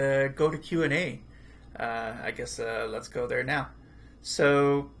and go to Q&A. I guess let's go there now.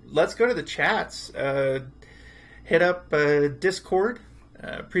 So let's go to the chats. Hit up Discord,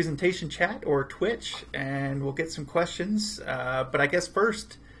 presentation chat, or Twitch, and we'll get some questions. But I guess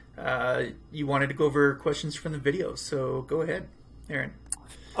first, you wanted to go over questions from the video, so go ahead, Aaron.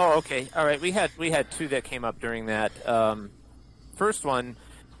 Oh, okay. All right. We had two that came up during that. First one.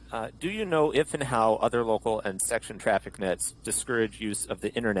 Do you know if and how other local and section traffic nets discourage use of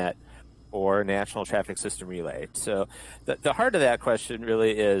the internet or national traffic system relay? So the heart of that question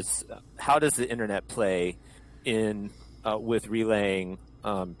really is, how does the internet play in with relaying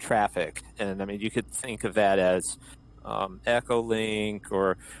traffic? And I mean, you could think of that as Echolink,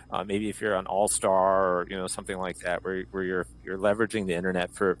 or maybe if you're on All-Star, or something like that, where you're leveraging the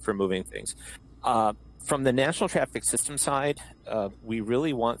internet for moving things. From the national traffic system side, we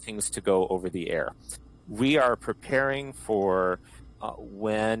really want things to go over the air. We are preparing for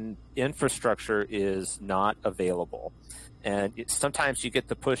when infrastructure is not available. And sometimes you get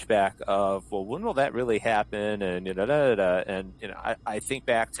the pushback of, well, when will that really happen? And, and I think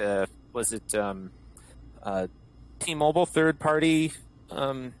back to, was it T-Mobile third party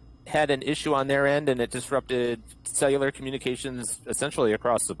had an issue on their end, and it disrupted cellular communications essentially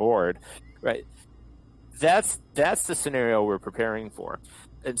across the board, right? That's the scenario we're preparing for.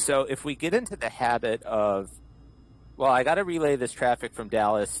 And so if we get into the habit of, well, I got to relay this traffic from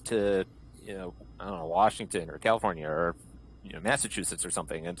Dallas to, I don't know, Washington or California or, Massachusetts or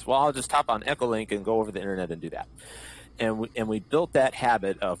something. And so, well, I'll just hop on Echolink and go over the internet and do that. And we built that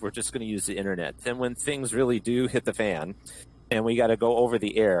habit of, we're just going to use the internet. Then when things really do hit the fan and we got to go over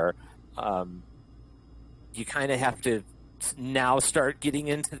the air, you kind of have to now start getting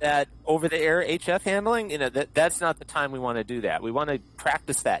into that over-the-air HF handling, that's not the time we want to do that. We want to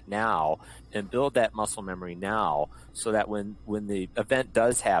practice that now and build that muscle memory now, so that when the event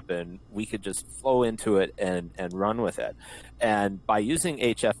does happen, we could just flow into it and run with it. And by using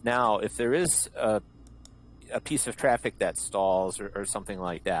HF now, if there is a piece of traffic that stalls or something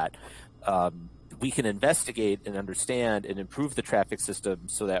like that, we can investigate and understand and improve the traffic system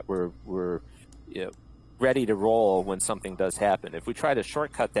so that we're ready to roll when something does happen. If we try to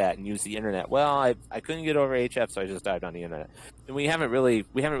shortcut that and use the internet, well, I couldn't get over HF, so I just dived on the internet. And we haven't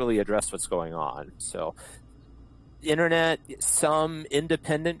really addressed what's going on. So, internet, some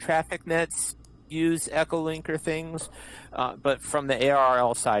independent traffic nets use Echolink or things, but from the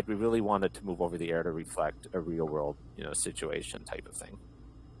ARRL side, we really wanted to move over the air to reflect a real world, situation type of thing.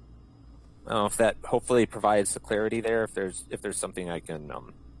 I don't know if that hopefully provides the clarity there. If there's something I can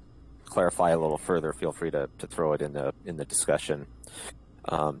clarify a little further, feel free to throw it in the discussion.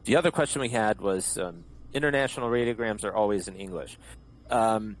 The other question we had was international radiograms are always in English.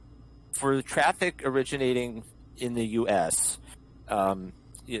 For traffic originating in the U.S.,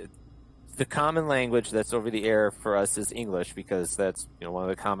 the common language that's over the air for us is English, because that's one of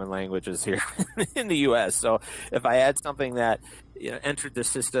the common languages here in the U.S. So if I had something that entered the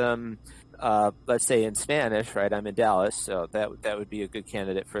system, let's say in Spanish, right? I'm in Dallas, so that would be a good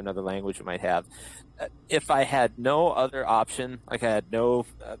candidate for another language we might have. If I had no other option, like I had no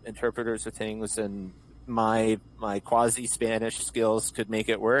interpreters or things, and my quasi Spanish skills could make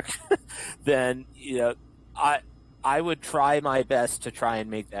it work, then I would try my best to try and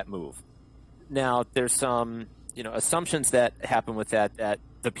make that move. Now, there's some assumptions that happen with that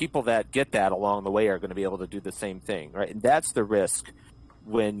the people that get that along the way are going to be able to do the same thing, right? And that's the risk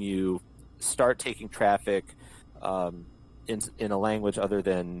when you start taking traffic in a language other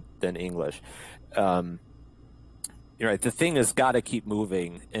than English. Right, the thing has got to keep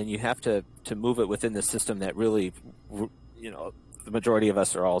moving, and you have to move it within the system that really, the majority of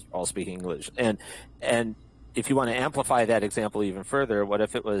us are all speaking English. And if you want to amplify that example even further, what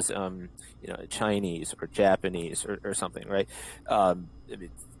if it was Chinese or Japanese or something, right?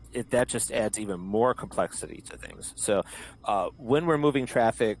 That just adds even more complexity to things. So when we're moving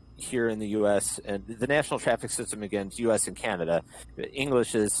traffic here in the U.S., and the national traffic system, again, is U.S. and Canada,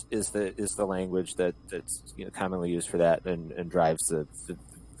 English is the language that's commonly used for that and drives the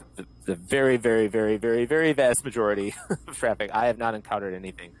very, very, very, very, very vast majority of traffic. I have not encountered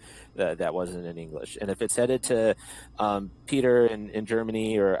anything that wasn't in English. And if it's headed to Peter in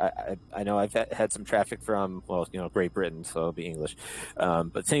Germany, or I know I've had some traffic from, Great Britain, so it'll be English.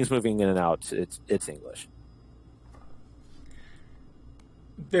 But things moving in and out, it's English.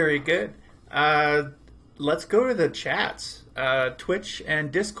 Very good. Let's go to the chats. Twitch and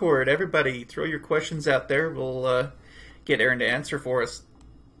Discord. Everybody, throw your questions out there. We'll get Aaron to answer for us.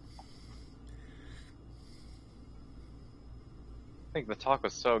 I think the talk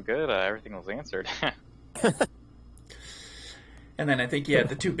was so good, everything was answered. And then I think you had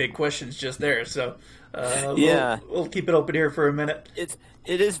the two big questions just there, so yeah, we'll keep it open here for a minute. It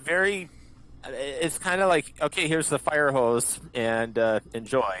is very. It's kind of like, okay, here's the fire hose, and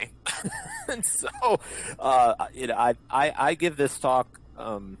enjoy. And so, I give this talk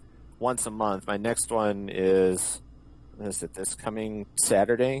once a month. My next one is it this coming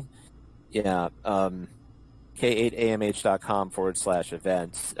Saturday? Yeah.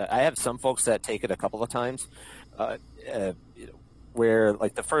 K8amh.com/events. I have some folks that take it a couple of times, where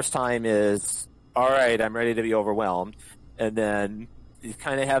like the first time is, all right, I'm ready to be overwhelmed. And then you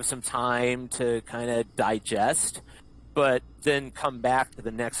kind of have some time to kind of digest, but then come back to the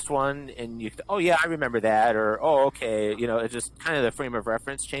next one and oh yeah, I remember that, or, oh, okay. It just kind of the frame of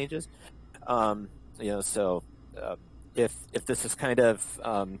reference changes. If this is kind of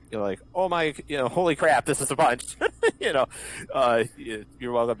like, oh my, holy crap, this is a bunch,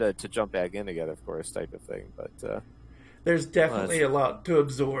 you're welcome to jump back in again, of course, type of thing. But there's definitely a lot to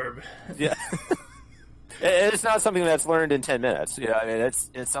absorb. Yeah, it's not something that's learned in 10 minutes.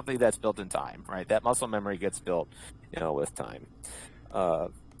 It's something that's built in time, right? That muscle memory gets built, with time.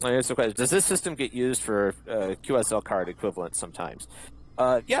 Here's the question: does this system get used for QSL card equivalent sometimes?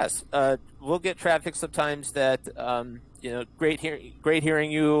 Yes, we'll get traffic sometimes that, great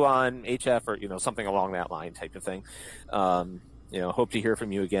hearing you on HF, or, something along that line type of thing. Hope to hear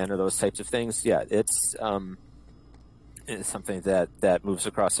from you again, or those types of things. Yeah, it's something that moves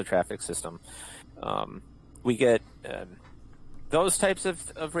across the traffic system. We get those types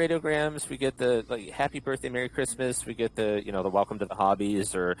of radiograms. We get the Happy Birthday, Merry Christmas. We get the the Welcome to the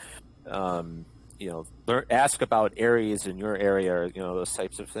Hobbies, or ask about areas in your area, or those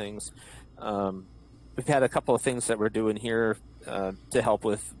types of things. we've had a couple of things that we're doing here to help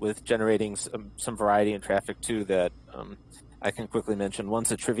with generating some variety in traffic too that I can quickly mention.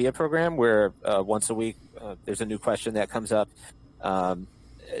 One's a trivia program where once a week there's a new question that comes up,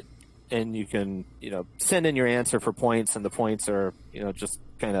 and you can send in your answer for points, and the points are just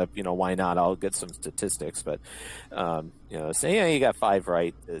kind of why not? I'll get some statistics, but say you got 5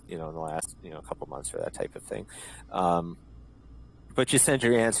 right in the last couple months or that type of thing. But you send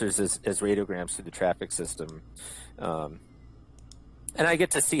your answers as radiograms through the traffic system. And I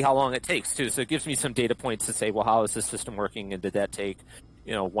get to see how long it takes too. So it gives me some data points to say, well, how is this system working? And did that take,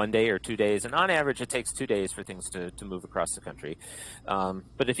 1 day or 2 days? And on average, it takes 2 days for things to move across the country.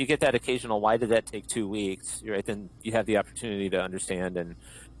 But if you get that occasional, why did that take 2 weeks? Right, then you have the opportunity to understand and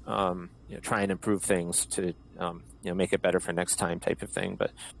try and improve things to make it better for next time type of thing.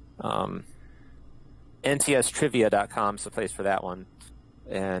 But NTStrivia.com is the place for that one.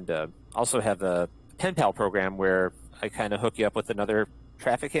 And also have a pen pal program where I kind of hook you up with another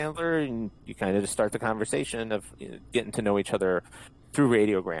traffic handler, and you kind of just start the conversation of getting to know each other through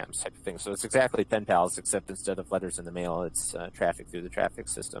radiograms type of thing. So it's exactly pen pals, except instead of letters in the mail, it's traffic through the traffic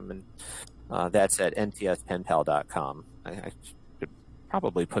system. And that's at ntspenpal.com. I should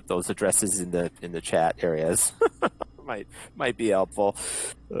probably put those addresses in the chat areas. might be helpful.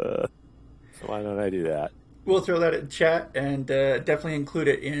 So why don't I do that? We'll throw that in chat and definitely include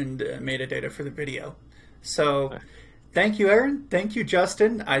it in the metadata for the video. So Okay. Thank you, Aaron. Thank you,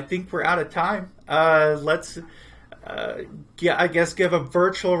 Justin. I think we're out of time. Let's, I guess, give a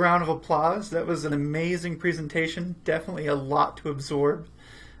virtual round of applause. That was an amazing presentation. Definitely a lot to absorb.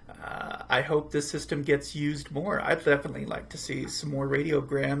 I hope this system gets used more. I'd definitely like to see some more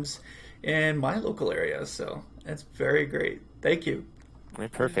radiograms in my local area. So that's very great. Thank you.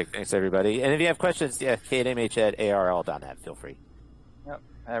 Perfect. Thanks, everybody. And if you have questions, kmh@arl.net. Feel free. Yep.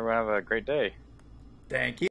 Everyone have a great day. Thank you.